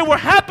 and they were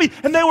happy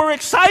and they were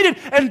excited.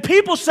 And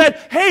people said,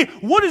 hey,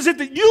 what is it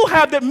that you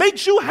have that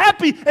makes you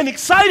happy and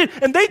excited?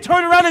 And they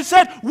turned around and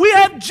said, we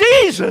have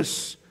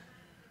Jesus.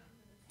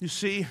 You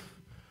see,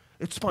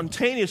 it's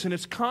spontaneous and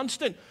it's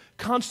constant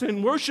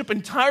in worship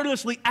and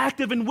tirelessly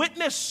active in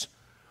witness.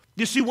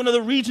 You see, one of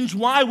the reasons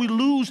why we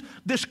lose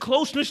this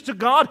closeness to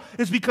God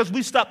is because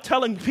we stop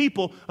telling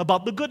people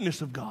about the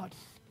goodness of God.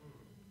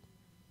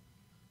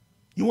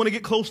 You want to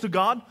get close to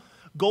God?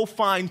 Go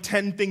find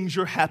 10 things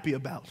you're happy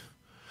about.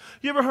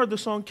 You ever heard the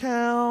song,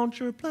 count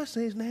your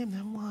blessings, name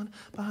them one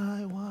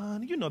by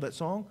one? You know that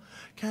song.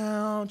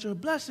 Count your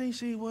blessings,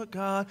 see what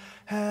God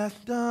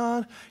hath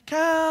done.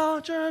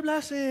 Count your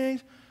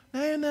blessings,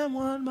 name them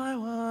one by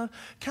one.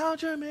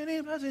 Count your many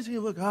blessings, see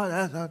what God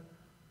has done.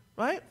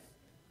 Right?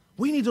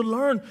 We need to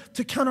learn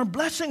to count our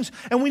blessings,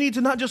 and we need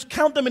to not just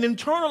count them and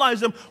internalize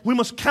them. We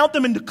must count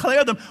them and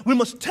declare them. We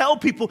must tell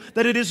people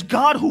that it is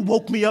God who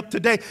woke me up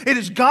today. It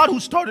is God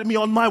who started me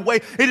on my way.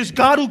 It is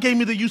God who gave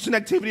me the use and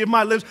activity of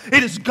my limbs.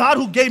 It is God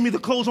who gave me the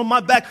clothes on my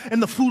back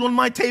and the food on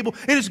my table.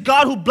 It is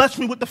God who blessed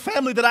me with the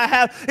family that I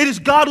have. It is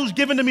God who's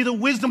given to me the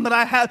wisdom that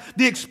I have,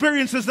 the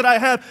experiences that I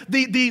have,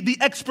 the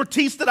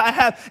expertise that I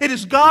have. It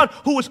is God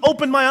who has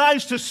opened my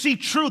eyes to see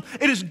truth.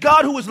 It is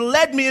God who has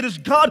led me. It is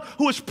God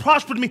who has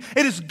prospered me.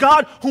 It is God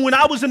who, when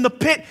I was in the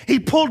pit, he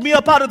pulled me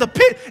up out of the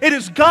pit. It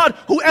is God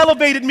who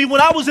elevated me when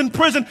I was in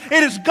prison.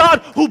 It is God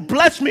who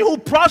blessed me, who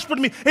prospered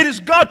me. It is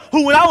God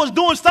who, when I was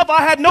doing stuff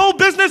I had no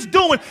business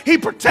doing, he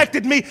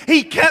protected me,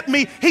 he kept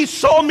me, he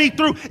saw me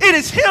through. It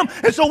is him.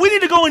 And so we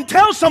need to go and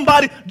tell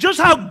somebody just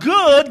how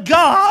good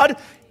God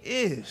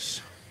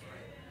is.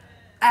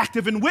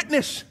 Active in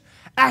witness,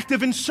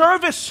 active in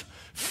service,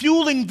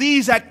 fueling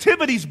these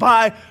activities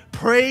by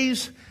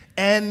praise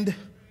and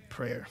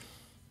prayer.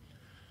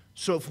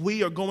 So if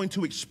we are going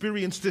to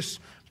experience this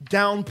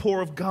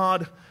downpour of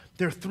God,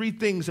 there are 3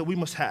 things that we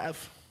must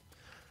have.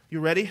 You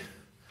ready?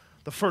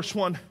 The first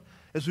one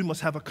is we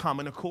must have a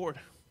common accord.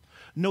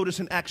 Notice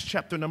in Acts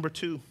chapter number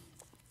 2,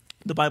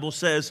 the Bible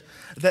says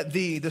that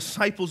the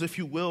disciples, if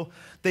you will,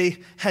 they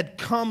had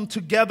come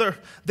together.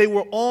 They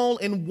were all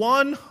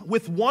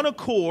with one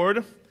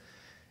accord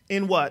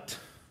in what?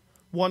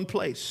 One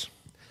place.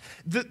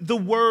 The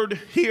word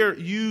here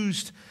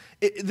used,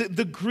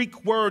 the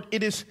Greek word,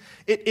 it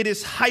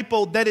is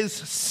hypo, that is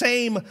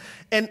same,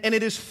 and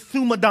it is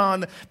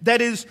thumadon, that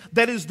is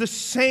the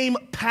same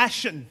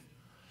passion.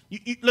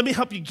 Let me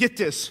help you get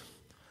this.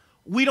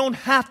 We don't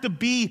have to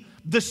be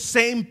the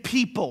same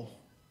people.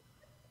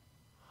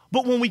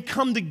 But when we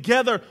come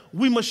together,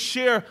 we must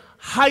share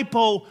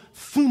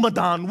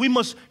hypothumadon. We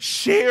must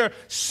share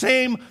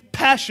same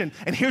passion.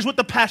 And here's what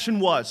the passion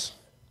was.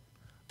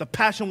 The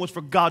passion was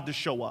for God to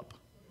show up.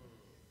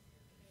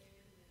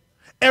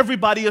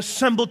 Everybody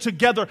assembled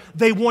together.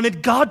 They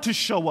wanted God to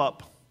show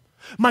up.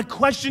 My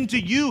question to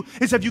you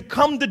is, have you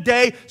come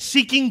today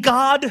seeking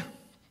God?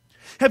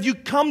 Have you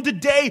come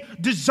today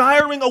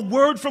desiring a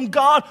word from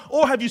God?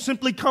 Or have you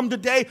simply come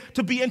today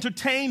to be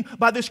entertained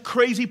by this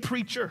crazy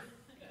preacher?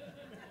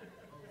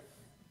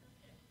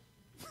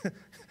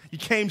 You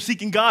came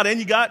seeking God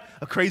and you got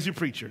a crazy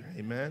preacher.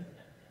 Amen.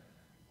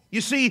 You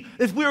see,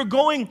 if we are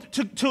going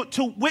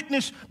to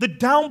witness the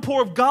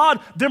downpour of God,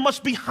 there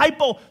must be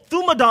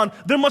hypothumadon.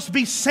 There must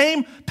be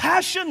same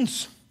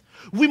passions.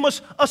 We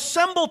must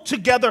assemble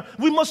together.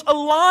 We must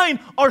align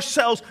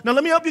ourselves. Now,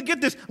 let me help you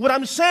get this. What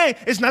I'm saying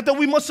is not that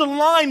we must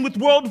align with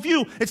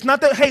worldview. It's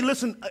not that, hey,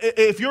 listen,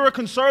 if you're a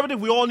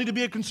conservative, we all need to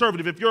be a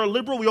conservative. If you're a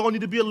liberal, we all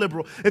need to be a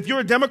liberal. If you're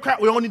a Democrat,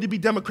 we all need to be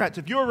Democrats.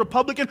 If you're a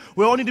Republican,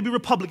 we all need to be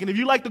Republican. If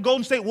you like the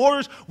Golden State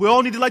Warriors, we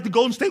all need to like the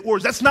Golden State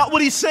Warriors. That's not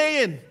what he's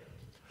saying.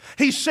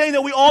 He's saying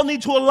that we all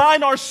need to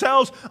align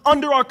ourselves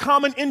under our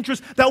common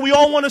interest, that we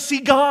all want to see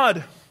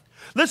God.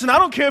 Listen, I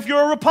don't care if you're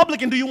a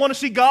Republican, do you want to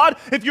see God?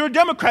 If you're a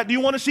Democrat, do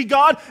you want to see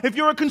God? If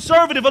you're a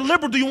conservative, a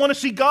liberal, do you want to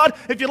see God?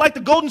 If you like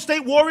the Golden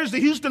State Warriors, the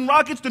Houston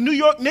Rockets, the New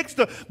York Knicks,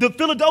 the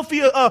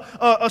Philadelphia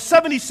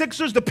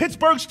 76ers, the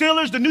Pittsburgh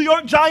Steelers, the New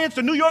York Giants,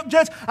 the New York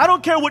Jets, I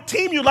don't care what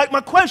team you like.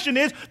 My question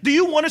is, do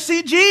you want to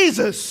see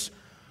Jesus?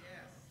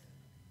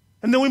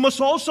 And then we must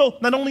also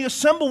not only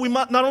assemble, we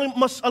not only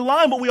must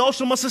align, but we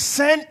also must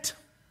assent.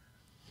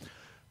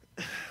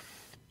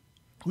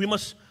 We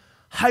must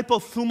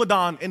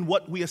hypothumadon in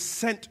what we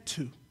assent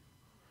to.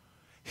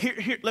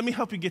 Here, let me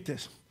help you get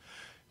this.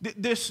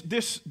 This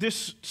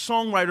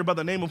songwriter by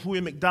the name of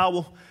William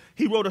McDowell,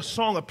 he wrote a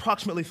song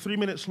approximately 3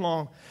 minutes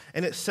long,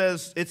 and it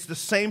says it's the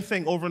same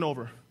thing over and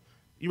over.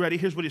 You ready?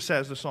 Here's what he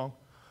says, the song.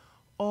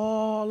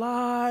 All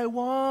I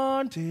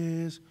want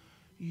is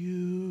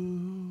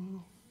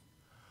you.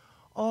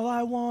 All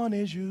I want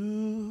is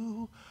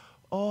you.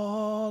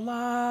 All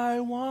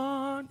I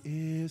want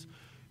is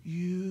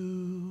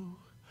you.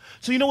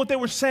 So you know what they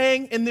were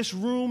saying in this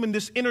room, in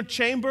this inner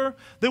chamber?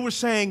 They were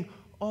saying,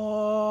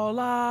 all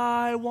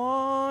I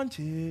want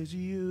is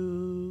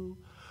you.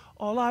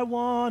 All I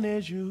want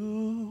is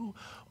you.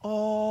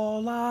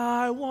 All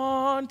I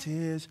want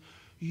is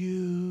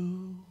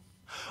you.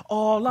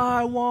 All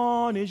I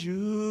want is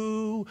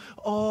you.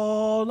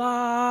 All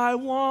I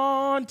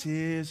want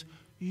is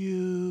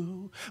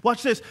you.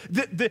 Watch this.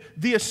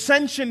 The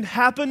ascension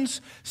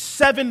happens.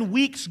 7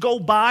 weeks go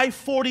by.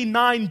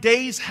 49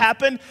 days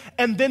happen.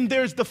 And then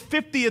there's the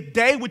 50th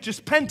day, which is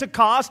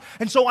Pentecost.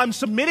 And so I'm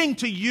submitting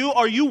to you,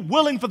 are you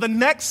willing for the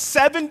next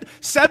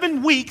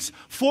seven weeks,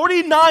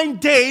 49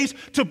 days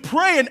to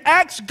pray and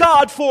ask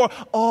God for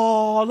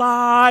all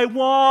I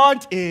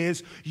want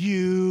is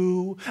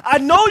you? I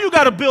know you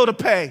got a bill to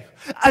pay.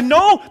 I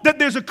know that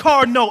there's a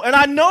car note, and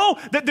I know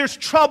that there's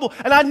trouble,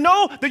 and I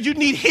know that you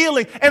need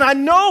healing, and I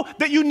know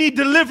that you need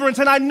deliverance,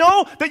 and I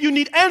know that you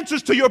need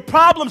answers to your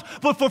problems.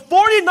 But for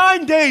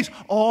 49 days,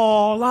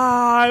 all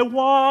I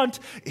want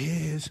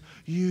is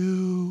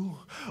you.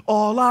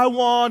 All I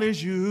want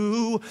is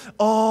you.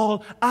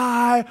 All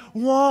I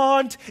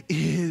want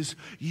is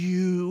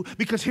you.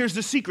 Because here's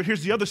the secret.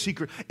 Here's the other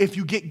secret. If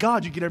you get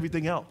God, you get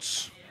everything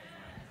else.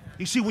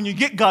 You see, when you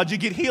get God, you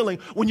get healing.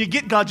 When you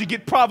get God, you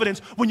get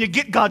providence. When you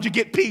get God, you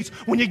get peace.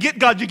 When you get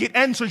God, you get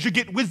answers. You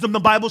get wisdom. The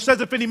Bible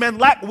says, if any man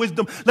lack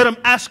wisdom, let him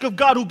ask of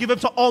God, who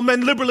giveth to all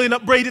men liberally and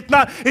upbraideth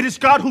not. It is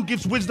God who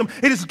gives wisdom.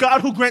 It is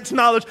God who grants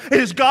knowledge. It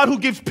is God who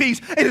gives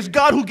peace. It is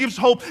God who gives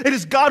hope. It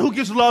is God who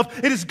gives love.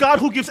 It is God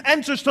who gives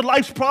answers to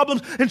life's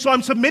problems. And so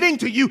I'm submitting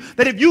to you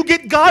that if you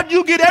get God,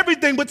 you get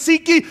everything. But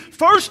seek ye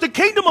first the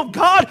kingdom of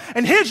God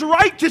and his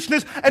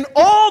righteousness, and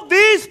all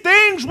these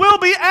things will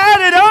be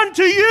added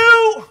unto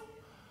you.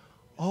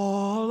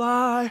 All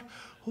I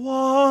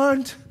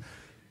want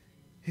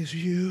is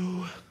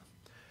you.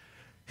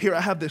 Here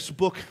I have this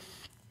book.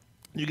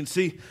 You can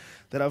see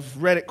that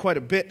I've read it quite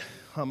a bit.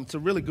 It's a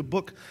really good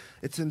book.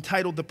 It's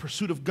entitled The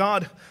Pursuit of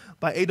God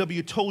by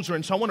A.W. Tozer.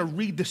 And so I want to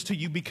read this to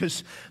you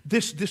because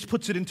this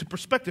puts it into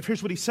perspective.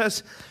 Here's what he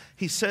says.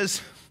 He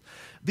says,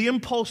 the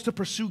impulse to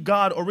pursue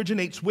God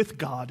originates with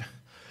God.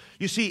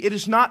 You see, it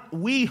is not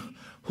we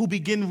who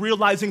begin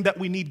realizing that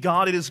we need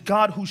God. It is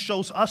God who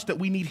shows us that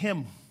we need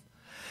him.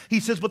 He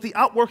says, but the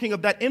outworking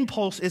of that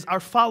impulse is our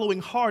following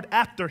hard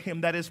after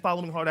him, that is,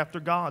 following hard after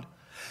God.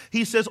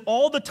 He says,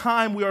 all the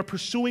time we are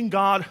pursuing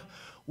God,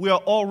 we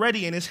are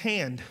already in his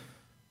hand.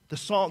 The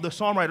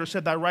psalm writer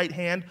said, thy right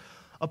hand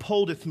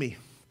upholdeth me.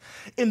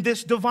 In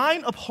this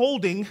divine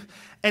upholding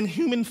and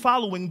human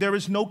following, there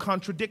is no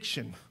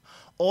contradiction.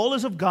 All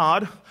is of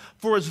God,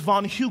 for as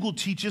von Hugel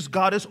teaches,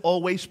 God is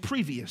always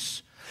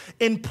previous.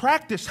 In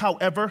practice,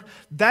 however,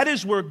 that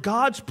is where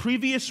God's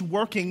previous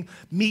working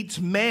meets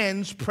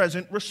man's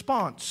present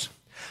response.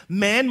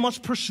 Man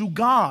must pursue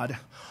God.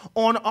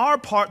 On our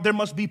part, there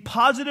must be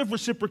positive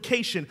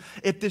reciprocation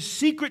if the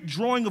secret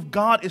drawing of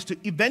God is to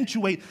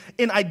eventuate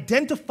an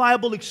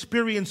identifiable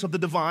experience of the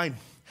divine.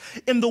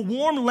 In the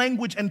warm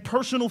language and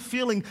personal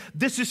feeling,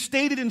 this is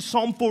stated in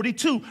Psalm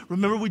 42.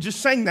 Remember, we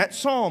just sang that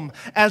psalm.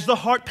 As the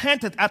hart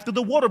panteth after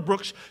the water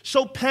brooks,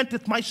 so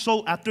panteth my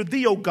soul after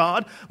thee, O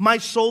God. My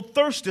soul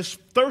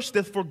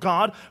thirsteth for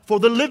God, for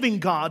the living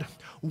God.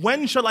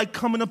 When shall I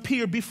come and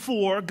appear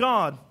before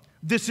God?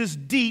 This is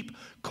deep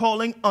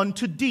calling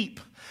unto deep.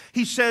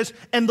 He says,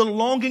 and the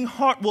longing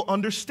heart will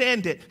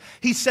understand it.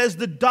 He says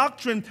the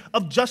doctrine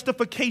of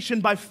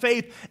justification by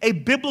faith, a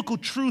biblical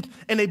truth,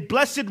 and a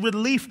blessed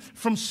relief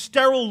from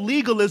sterile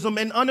legalism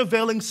and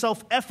unavailing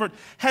self-effort,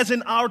 has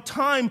in our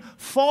time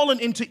fallen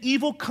into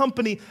evil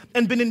company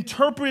and been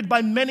interpreted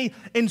by many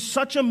in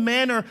such a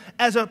manner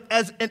as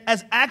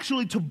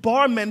actually to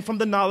bar men from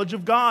the knowledge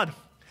of God.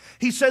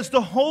 He says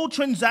the whole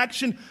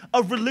transaction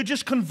of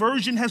religious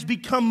conversion has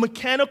become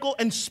mechanical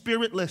and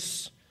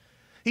spiritless.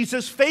 He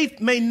says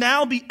faith may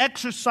now be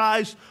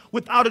exercised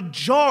without a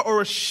jar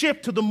or a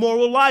shift to the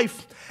moral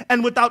life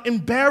and without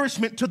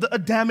embarrassment to the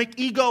Adamic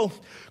ego.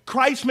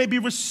 Christ may be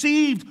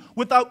received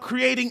without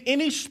creating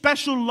any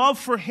special love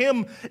for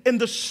him in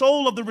the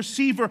soul of the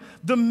receiver.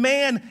 The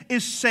man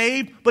is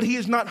saved, but he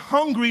is not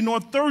hungry nor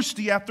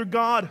thirsty after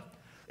God.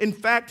 In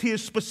fact, he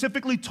is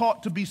specifically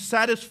taught to be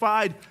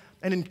satisfied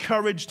and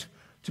encouraged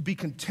to be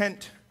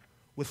content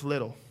with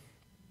little.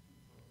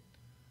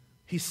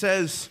 He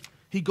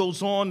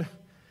goes on,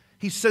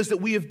 he says that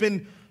we have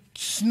been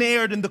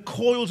snared in the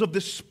coils of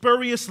this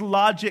spurious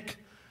logic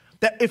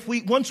that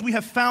once we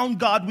have found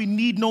God, we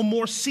need no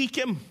more seek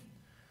him.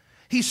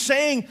 He's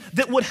saying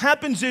that what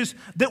happens is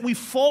that we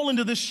fall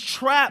into this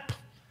trap.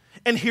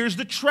 And here's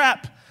the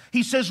trap.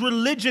 He says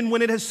religion,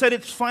 when it has said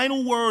its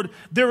final word,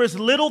 there is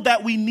little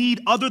that we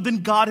need other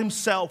than God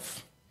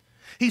himself.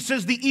 He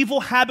says the evil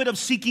habit of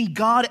seeking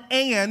God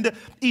and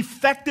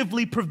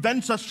effectively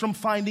prevents us from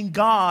finding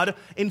God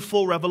in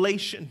full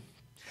revelation.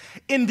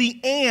 In the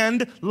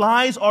and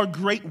lies our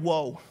great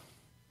woe.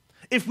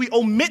 If we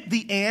omit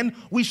the and,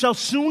 we shall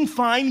soon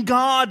find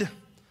God.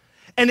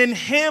 And in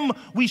him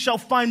we shall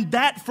find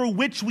that for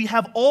which we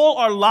have all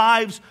our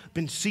lives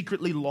been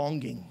secretly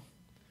longing.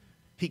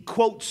 He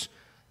quotes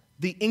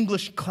the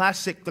English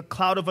classic, The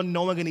Cloud of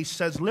Unknowing, and he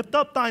says, lift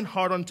up thine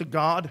heart unto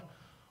God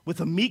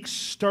with a meek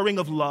stirring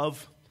of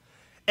love,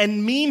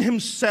 and mean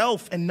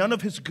himself and none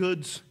of his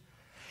goods,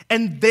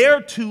 and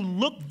thereto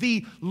look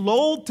thee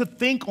loath to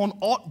think on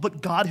aught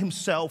but God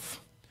himself,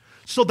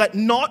 so that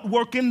naught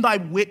work in thy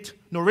wit,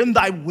 nor in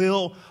thy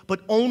will, but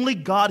only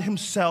God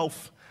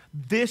himself.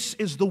 This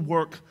is the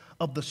work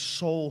of the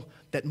soul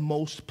that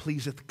most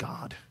pleaseth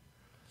God.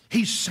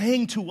 He's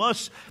saying to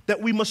us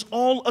that we must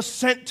all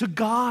assent to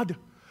God.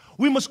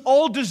 We must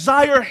all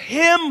desire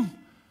him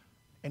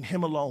and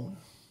him alone.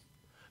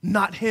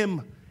 Not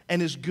him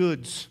and his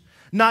goods.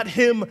 Not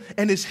him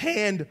and his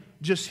hand,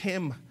 just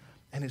him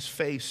and his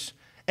face.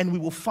 And we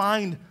will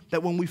find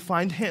that when we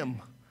find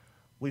him,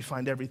 we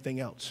find everything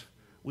else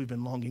we've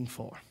been longing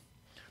for.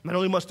 Not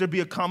only must there be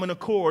a common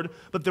accord,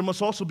 but there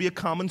must also be a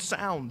common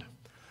sound.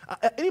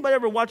 Anybody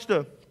ever watch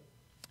the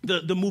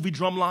movie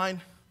Drumline?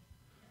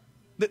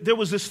 There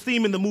was this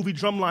theme in the movie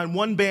Drumline.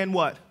 One band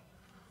what?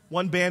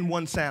 One band,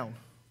 one sound.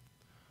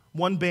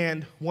 One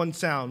band, one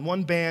sound.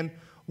 One band,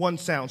 one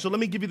sound. So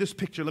let me give you this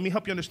picture. Let me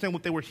help you understand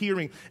what they were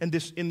hearing in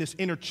this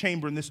inner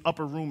chamber, in this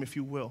upper room, if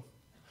you will.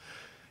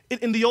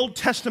 In the Old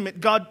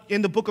Testament, God,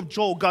 in the book of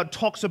Joel, God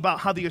talks about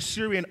how the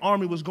Assyrian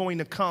army was going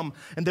to come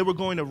and they were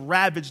going to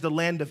ravage the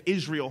land of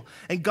Israel.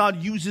 And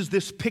God uses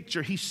this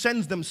picture. He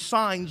sends them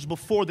signs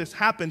before this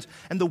happens.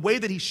 And the way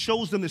that he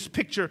shows them this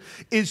picture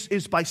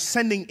is by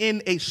sending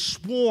in a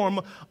swarm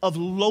of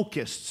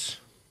locusts.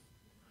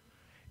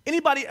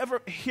 Anybody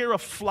ever hear a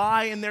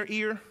fly in their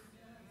ear?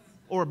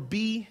 Or a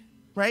bee,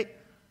 right?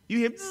 You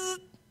hear bzzz,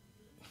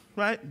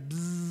 right?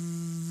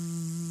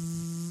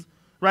 Bzzz,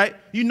 right?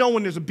 You know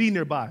when there's a bee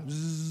nearby,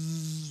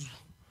 bzzz,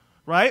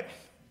 right?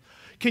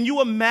 Can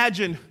you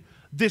imagine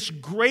this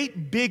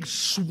great big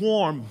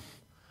swarm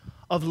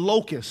of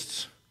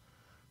locusts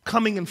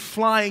coming and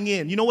flying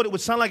in? You know what it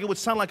would sound like? It would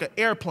sound like an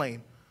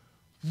airplane.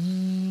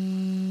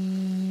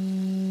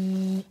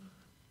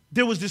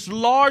 There was this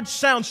large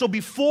sound. So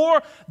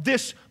before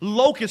this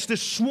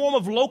swarm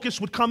of locusts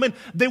would come in,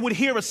 they would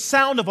hear a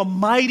sound of a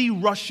mighty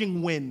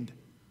rushing wind.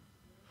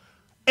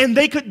 And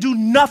they could do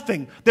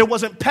nothing. There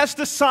wasn't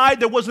pesticide.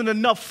 There wasn't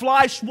enough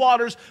fly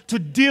swatters to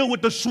deal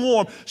with the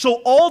swarm.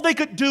 So all they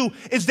could do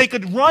is they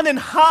could run and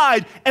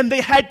hide, and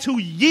they had to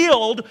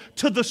yield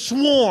to the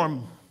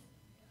swarm.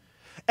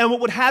 And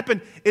what would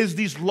happen is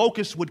these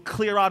locusts would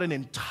clear out an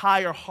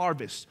entire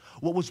harvest.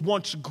 What was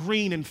once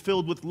green and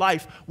filled with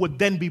life would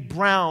then be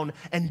brown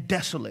and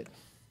desolate.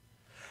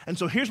 And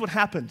so here's what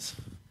happens.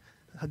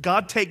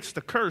 God takes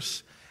the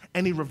curse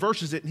and he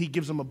reverses it and he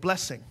gives them a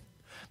blessing.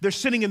 They're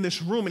sitting in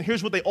this room and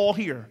here's what they all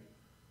hear.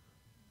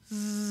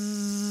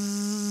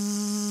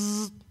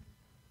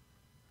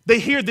 They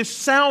hear this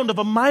sound of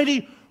a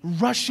mighty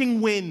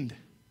rushing wind.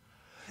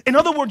 In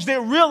other words,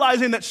 they're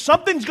realizing that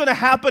something's going to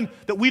happen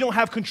that we don't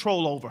have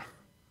control over.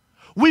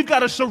 We've got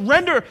to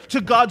surrender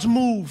to God's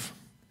move.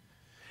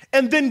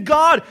 And then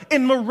God,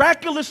 in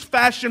miraculous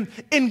fashion,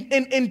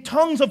 in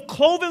tongues of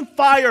cloven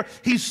fire,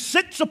 he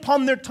sits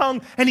upon their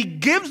tongue and he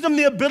gives them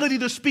the ability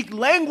to speak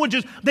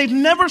languages they've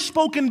never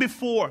spoken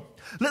before.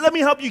 Let me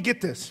help you get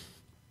this.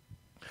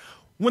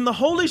 When the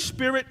Holy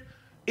Spirit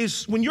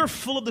when you're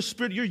full of the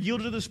Spirit, you're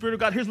yielded to the Spirit of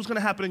God, here's what's going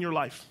to happen in your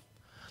life.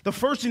 The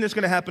first thing that's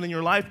going to happen in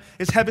your life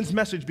is heaven's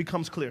message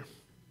becomes clear.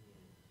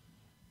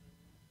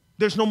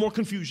 There's no more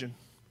confusion.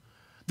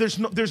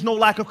 There's no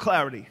lack of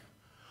clarity.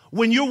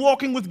 When you're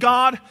walking with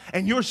God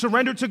and you're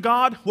surrendered to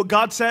God, what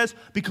God says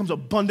becomes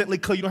abundantly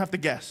clear. You don't have to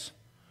guess.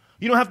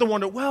 You don't have to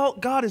wonder, well,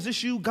 God, is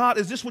this you? God,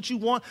 is this what you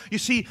want? You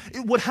see,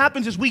 what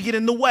happens is we get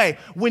in the way.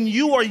 When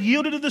you are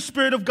yielded to the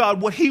Spirit of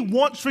God, what he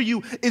wants for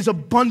you is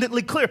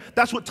abundantly clear.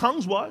 That's what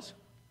tongues was.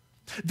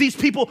 These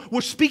people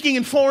were speaking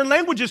in foreign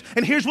languages,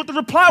 and here's what the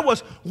reply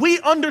was. We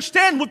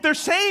understand what they're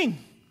saying.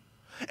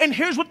 And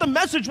here's what the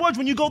message was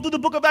when you go through the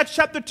book of Acts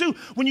chapter 2.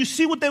 When you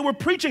see what they were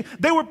preaching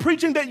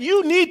that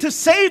you need to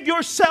save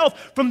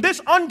yourself from this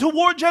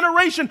untoward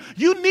generation.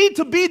 You need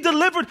to be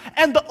delivered,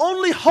 and the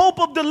only hope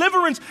of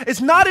deliverance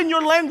is not in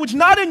your language,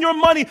 not in your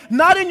money,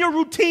 not in your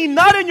routine,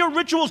 not in your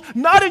rituals,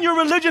 not in your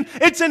religion.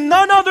 It's in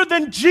none other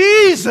than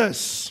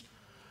Jesus.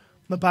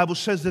 The Bible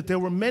says that there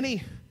were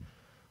many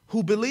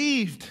who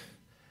believed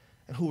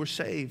and who were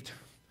saved.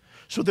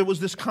 So there was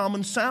this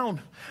common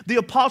sound. The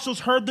apostles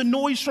heard the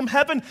noise from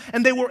heaven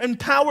and they were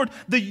empowered.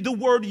 The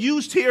word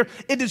used here,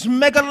 it is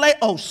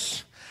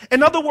megaleos.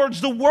 In other words,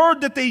 the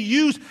word that they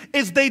used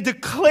is they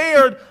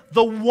declared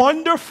the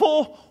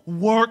wonderful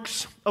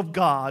works of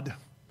God.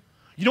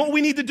 You know what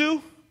we need to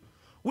do?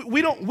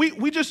 We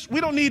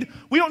don't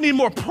need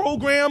more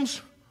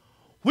programs.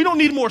 We don't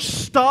need more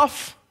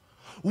stuff.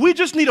 We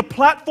just need a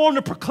platform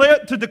to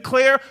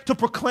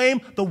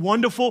proclaim the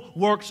wonderful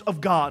works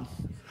of God.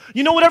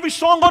 You know what every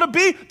song ought to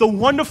be? The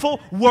wonderful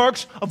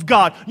works of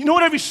God. You know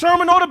what every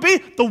sermon ought to be?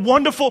 The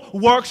wonderful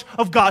works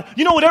of God.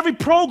 You know what every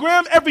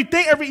program, every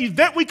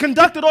event we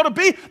conducted ought to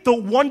be? The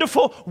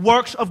wonderful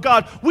works of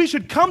God. We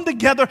should come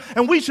together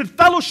and we should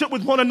fellowship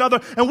with one another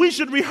and we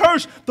should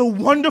rehearse the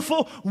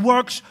wonderful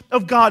works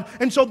of God.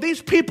 And so these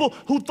people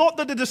who thought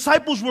that the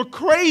disciples were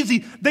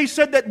crazy, they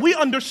said that we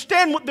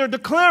understand what they're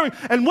declaring,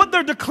 and what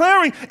they're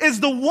declaring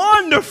is the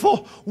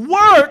wonderful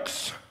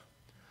works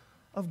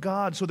of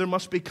God. So there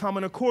must be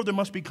common accord, there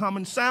must be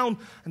common sound,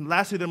 and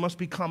lastly, there must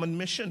be common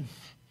mission.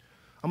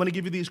 I'm going to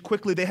give you these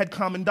quickly. They had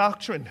common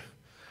doctrine.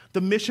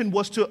 The mission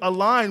was to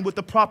align with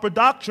the proper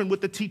doctrine, with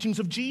the teachings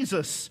of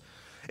Jesus.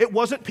 It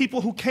wasn't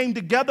people who came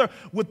together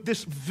with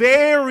this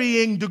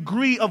varying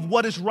degree of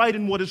what is right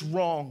and what is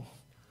wrong.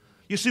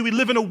 You see, we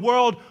live in a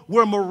world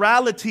where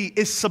morality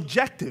is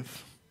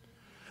subjective.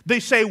 They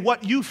say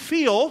what you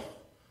feel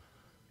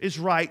is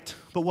right,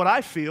 but what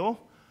I feel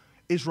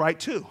is right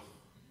too.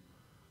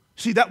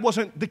 See, that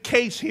wasn't the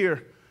case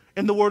here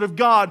in the Word of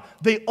God.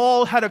 They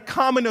all had a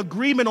common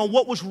agreement on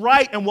what was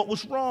right and what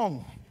was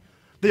wrong.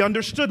 They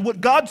understood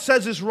what God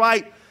says is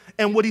right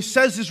and what He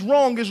says is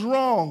wrong is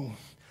wrong.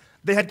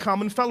 They had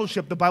common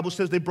fellowship. The Bible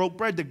says they broke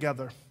bread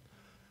together.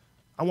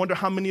 I wonder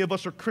how many of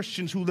us are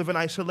Christians who live in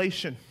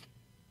isolation,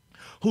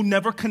 who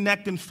never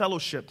connect in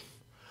fellowship,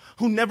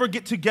 who never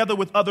get together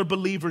with other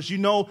believers. You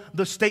know,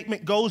 the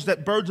statement goes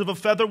that birds of a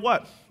feather,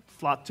 what?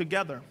 Flock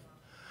together.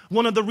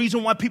 One of the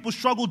reasons why people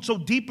struggled so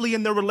deeply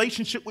in their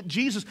relationship with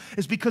Jesus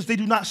is because they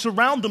do not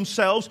surround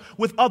themselves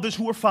with others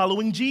who are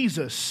following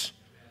Jesus.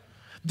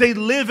 They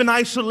live in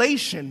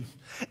isolation.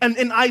 And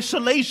in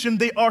isolation,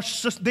 they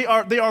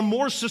are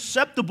more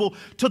susceptible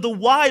to the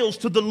wiles,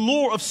 to the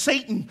lure of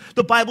Satan.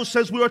 The Bible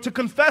says we are to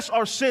confess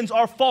our sins,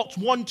 our faults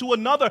one to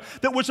another,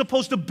 that we're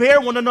supposed to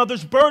bear one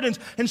another's burdens.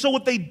 And so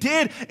what they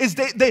did is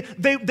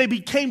they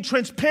became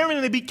transparent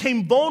and they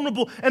became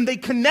vulnerable and they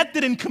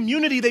connected in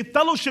community. They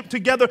fellowshiped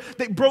together.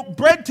 They broke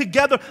bread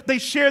together. They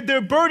shared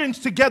their burdens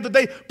together.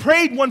 They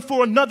prayed one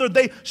for another.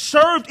 They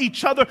served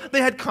each other.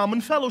 They had common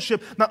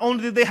fellowship. Not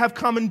only did they have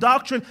common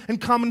doctrine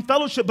and common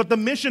fellowship, but the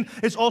mission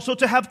is also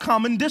to have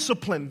common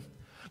discipline.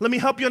 Let me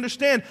help you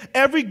understand.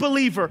 Every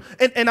believer,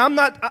 and I'm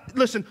not,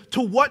 listen,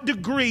 to what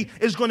degree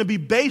is going to be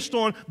based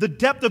on the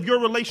depth of your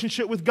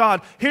relationship with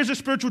God. Here's a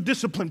spiritual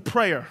discipline,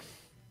 prayer.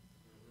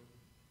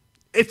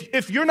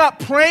 If you're not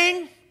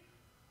praying,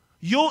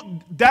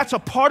 that's a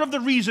part of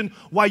the reason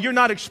why you're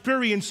not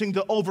experiencing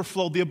the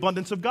overflow, the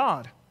abundance of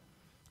God,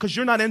 because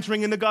you're not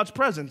entering into God's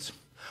presence.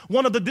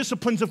 One of the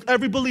disciplines of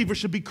every believer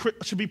should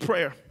be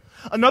prayer.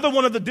 Another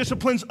one of the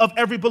disciplines of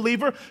every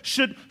believer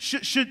should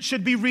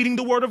be reading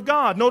the Word of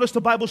God. Notice the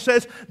Bible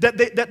says that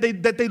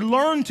they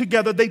learned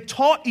together, they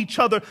taught each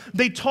other,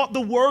 they taught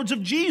the words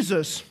of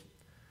Jesus.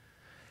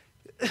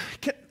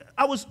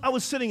 I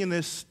was sitting in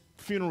this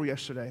funeral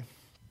yesterday,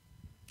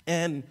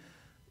 and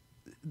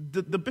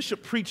the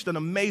bishop preached an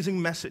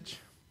amazing message.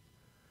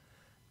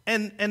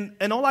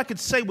 And all I could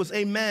say was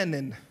amen,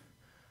 and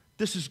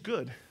this is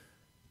good.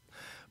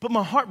 But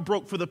my heart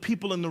broke for the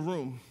people in the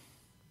room,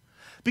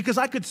 because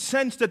I could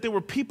sense that there were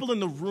people in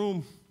the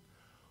room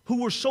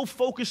who were so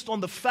focused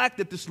on the fact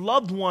that this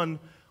loved one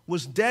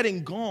was dead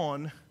and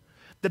gone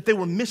that they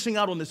were missing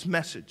out on this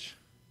message.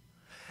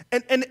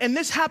 And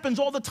this happens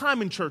all the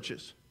time in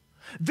churches.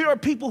 There are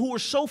people who are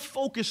so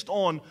focused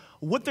on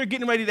what they're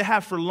getting ready to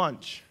have for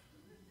lunch.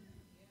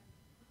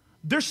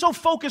 They're so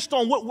focused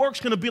on what work's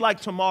going to be like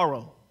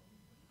tomorrow.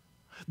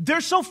 They're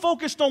so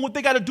focused on what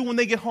they got to do when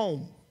they get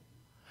home,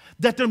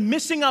 that they're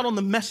missing out on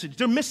the message.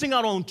 They're missing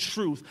out on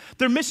truth.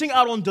 They're missing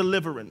out on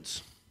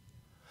deliverance.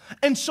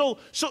 And so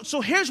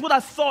here's what I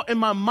thought in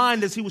my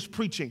mind as he was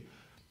preaching.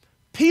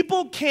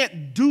 People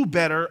can't do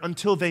better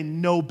until they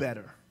know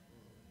better.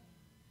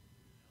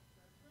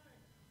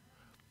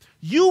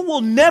 You will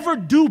never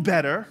do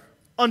better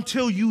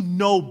until you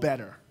know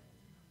better.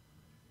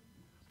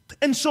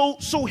 And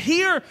so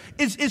here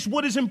is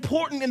what is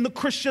important in the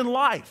Christian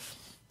life.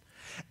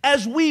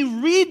 As we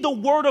read the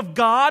Word of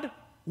God,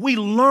 we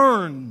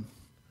learn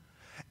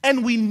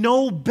and we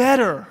know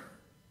better.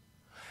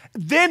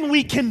 Then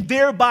we can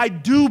thereby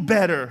do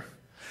better,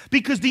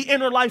 because the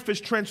inner life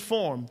is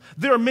transformed.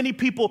 There are many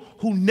people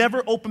who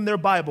never open their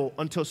Bible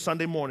until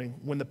Sunday morning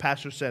when the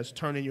pastor says,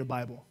 turn in your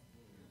Bible.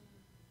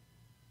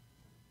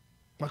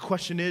 My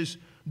question is,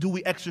 do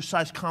we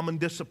exercise common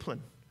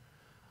discipline?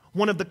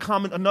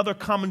 Another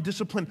common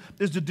discipline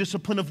is the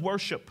discipline of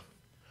worship.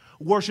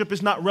 Worship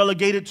is not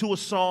relegated to a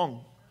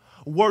song.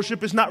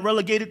 Worship is not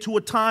relegated to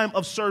a time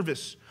of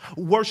service.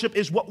 Worship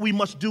is what we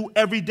must do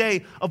every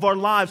day of our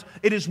lives.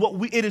 It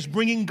is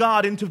bringing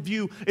God into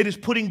view. It is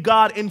putting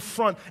God in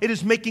front. It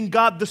is making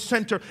God the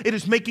center. It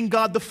is making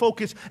God the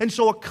focus. And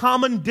so a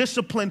common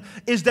discipline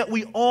is that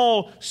we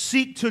all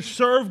seek to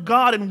serve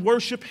God and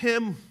worship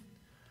Him.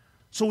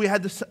 So we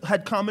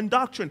had common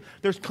doctrine.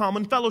 There's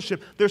common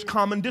fellowship. There's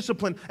common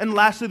discipline. And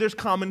lastly, there's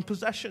common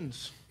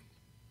possessions.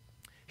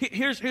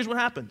 Here's what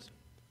happens.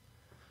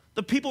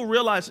 The people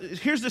realize,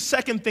 here's the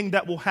second thing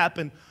that will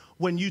happen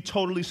when you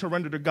totally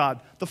surrender to God.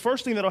 The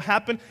first thing that will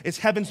happen is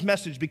heaven's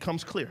message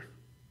becomes clear.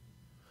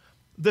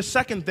 The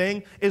second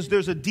thing is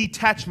there's a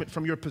detachment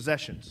from your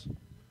possessions.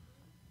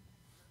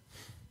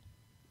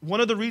 One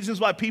of the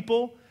reasons why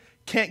people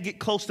can't get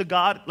close to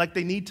God like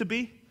they need to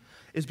be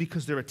is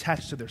because they're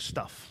attached to their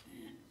stuff.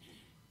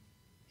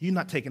 You're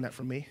not taking that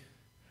from me.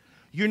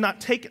 You're not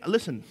taking,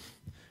 listen,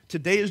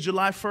 today is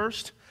July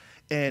 1st,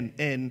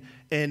 and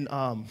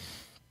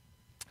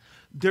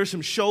there's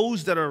some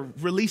shows that are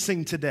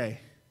releasing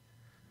today.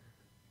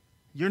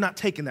 You're not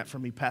taking that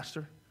from me,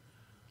 Pastor.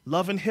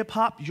 Love and hip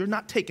hop, you're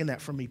not taking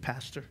that from me,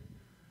 Pastor.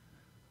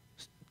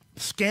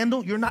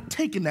 Scandal, you're not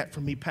taking that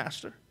from me,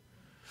 Pastor.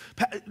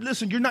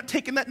 Listen, you're not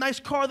taking that nice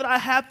car that I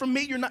have from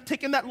me. You're not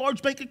taking that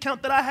large bank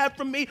account that I have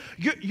from me.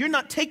 You're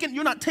not taking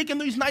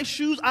these nice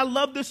shoes. I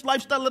love this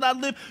lifestyle that I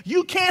live.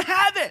 You can't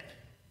have it.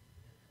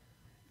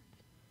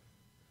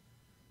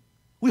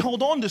 We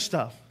hold on to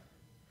stuff.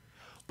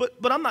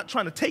 But I'm not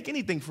trying to take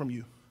anything from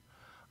you.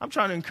 I'm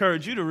trying to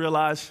encourage you to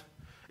realize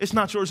it's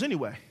not yours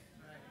anyway.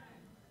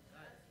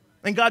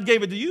 And God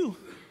gave it to you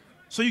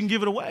so you can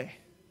give it away.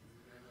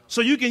 So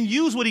you can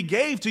use what he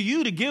gave to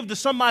you to give to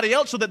somebody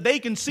else so that they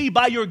can see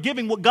by your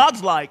giving what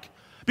God's like.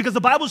 Because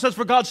the Bible says,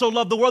 for God so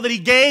loved the world that he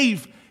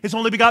gave his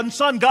only begotten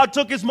son. God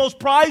took his most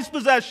prized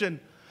possession.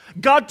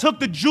 God took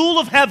the jewel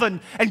of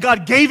heaven and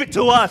God gave it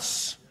to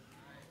us.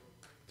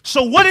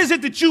 So what is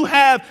it that you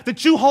have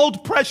that you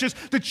hold precious,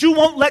 that you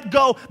won't let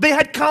go? They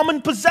had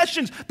common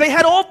possessions. They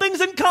had all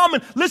things in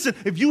common. Listen,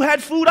 if you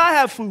had food, I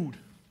have food.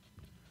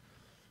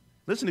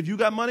 Listen, if you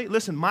got money,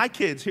 listen, my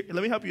kids, here,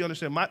 let me help you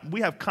understand.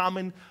 We have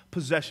common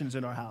possessions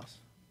in our house.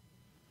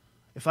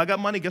 If I got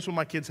money, guess what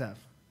my kids have?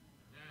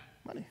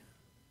 Money.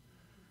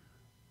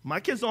 My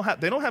kids don't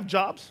have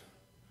jobs.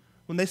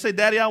 When they say,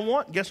 Daddy, I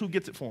want, guess who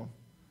gets it for them?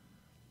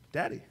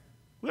 Daddy.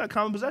 We got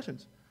common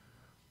possessions,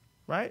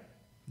 right?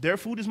 Their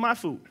food is my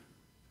food.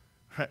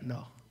 Right?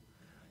 No.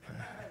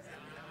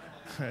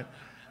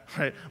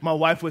 Right? My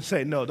wife would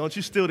say, no, don't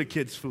you steal the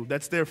kids' food.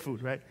 That's their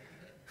food, right?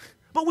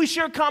 But we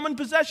share common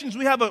possessions.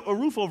 We have a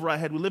roof over our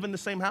head. We live in the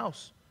same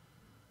house,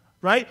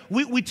 right?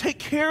 We take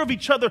care of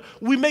each other.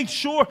 We make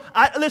sure.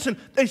 Listen,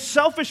 a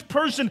selfish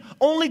person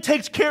only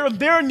takes care of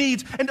their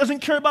needs and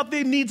doesn't care about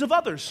the needs of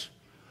others.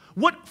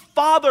 What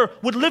father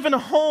would live in a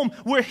home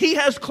where he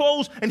has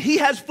clothes and he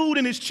has food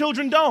and his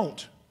children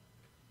don't?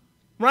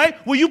 Right?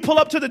 Where you pull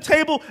up to the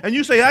table and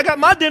you say, I got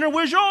my dinner,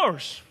 where's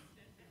yours?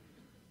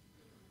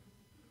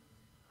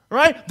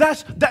 Right?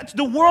 That's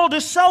the world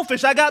is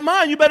selfish. I got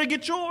mine, you better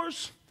get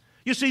yours.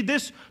 You see,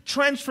 this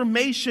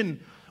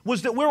transformation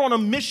was that we're on a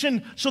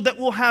mission so that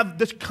we'll have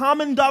this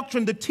common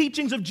doctrine. The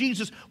teachings of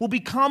Jesus will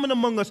be common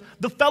among us.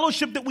 The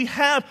fellowship that we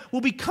have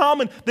will be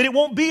common, that it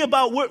won't be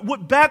about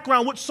what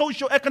background, what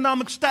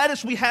socioeconomic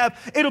status we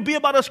have. It'll be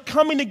about us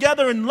coming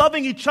together and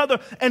loving each other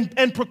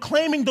and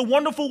proclaiming the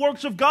wonderful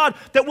works of God,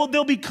 that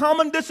there'll be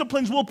common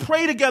disciplines. We'll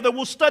pray together.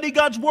 We'll study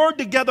God's word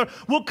together.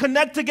 We'll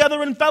connect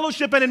together in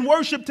fellowship and in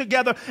worship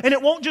together. And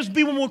it won't just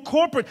be when we're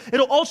corporate.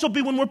 It'll also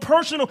be when we're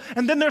personal.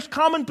 And then there's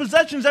common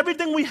possessions.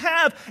 Everything we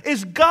have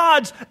is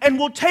God's. And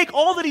we'll take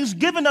all that he's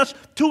given us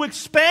to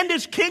expand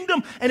his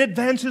kingdom and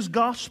advance his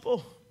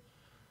gospel.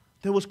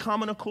 There was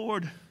common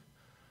accord.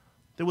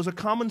 There was a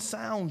common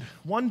sound,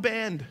 one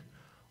band,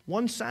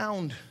 one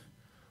sound,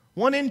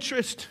 one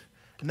interest.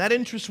 And that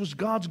interest was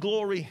God's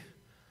glory.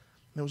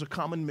 There was a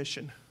common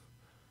mission.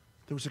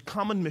 There was a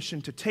common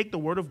mission to take the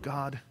word of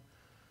God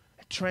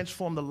and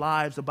transform the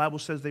lives. The Bible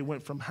says they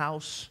went from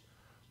house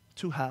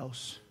to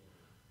house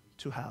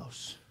to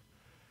house.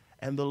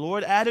 And the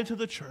Lord added to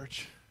the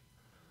church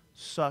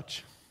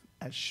such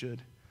as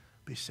should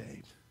be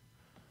saved.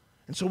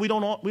 And so we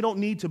don't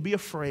need to be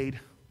afraid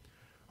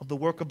of the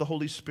work of the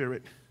Holy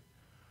Spirit.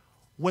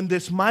 When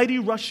this mighty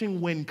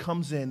rushing wind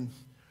comes in,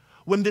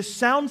 when this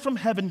sound from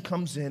heaven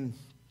comes in,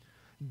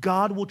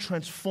 God will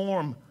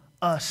transform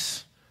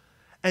us,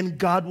 and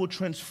God will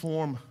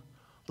transform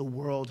the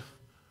world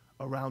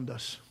around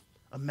us.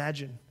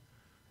 Imagine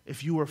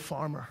if you were a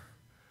farmer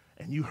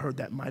and you heard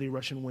that mighty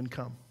rushing wind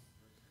come.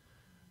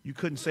 You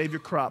couldn't save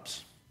your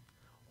crops.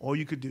 All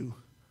you could do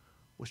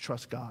was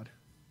trust God,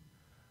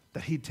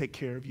 that he'd take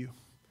care of you.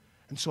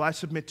 And so I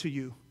submit to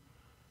you,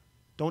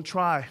 don't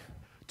try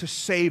to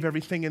save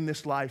everything in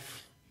this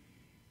life.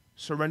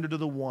 Surrender to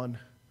the one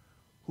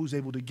who's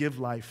able to give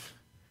life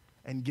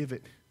and give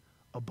it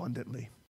abundantly.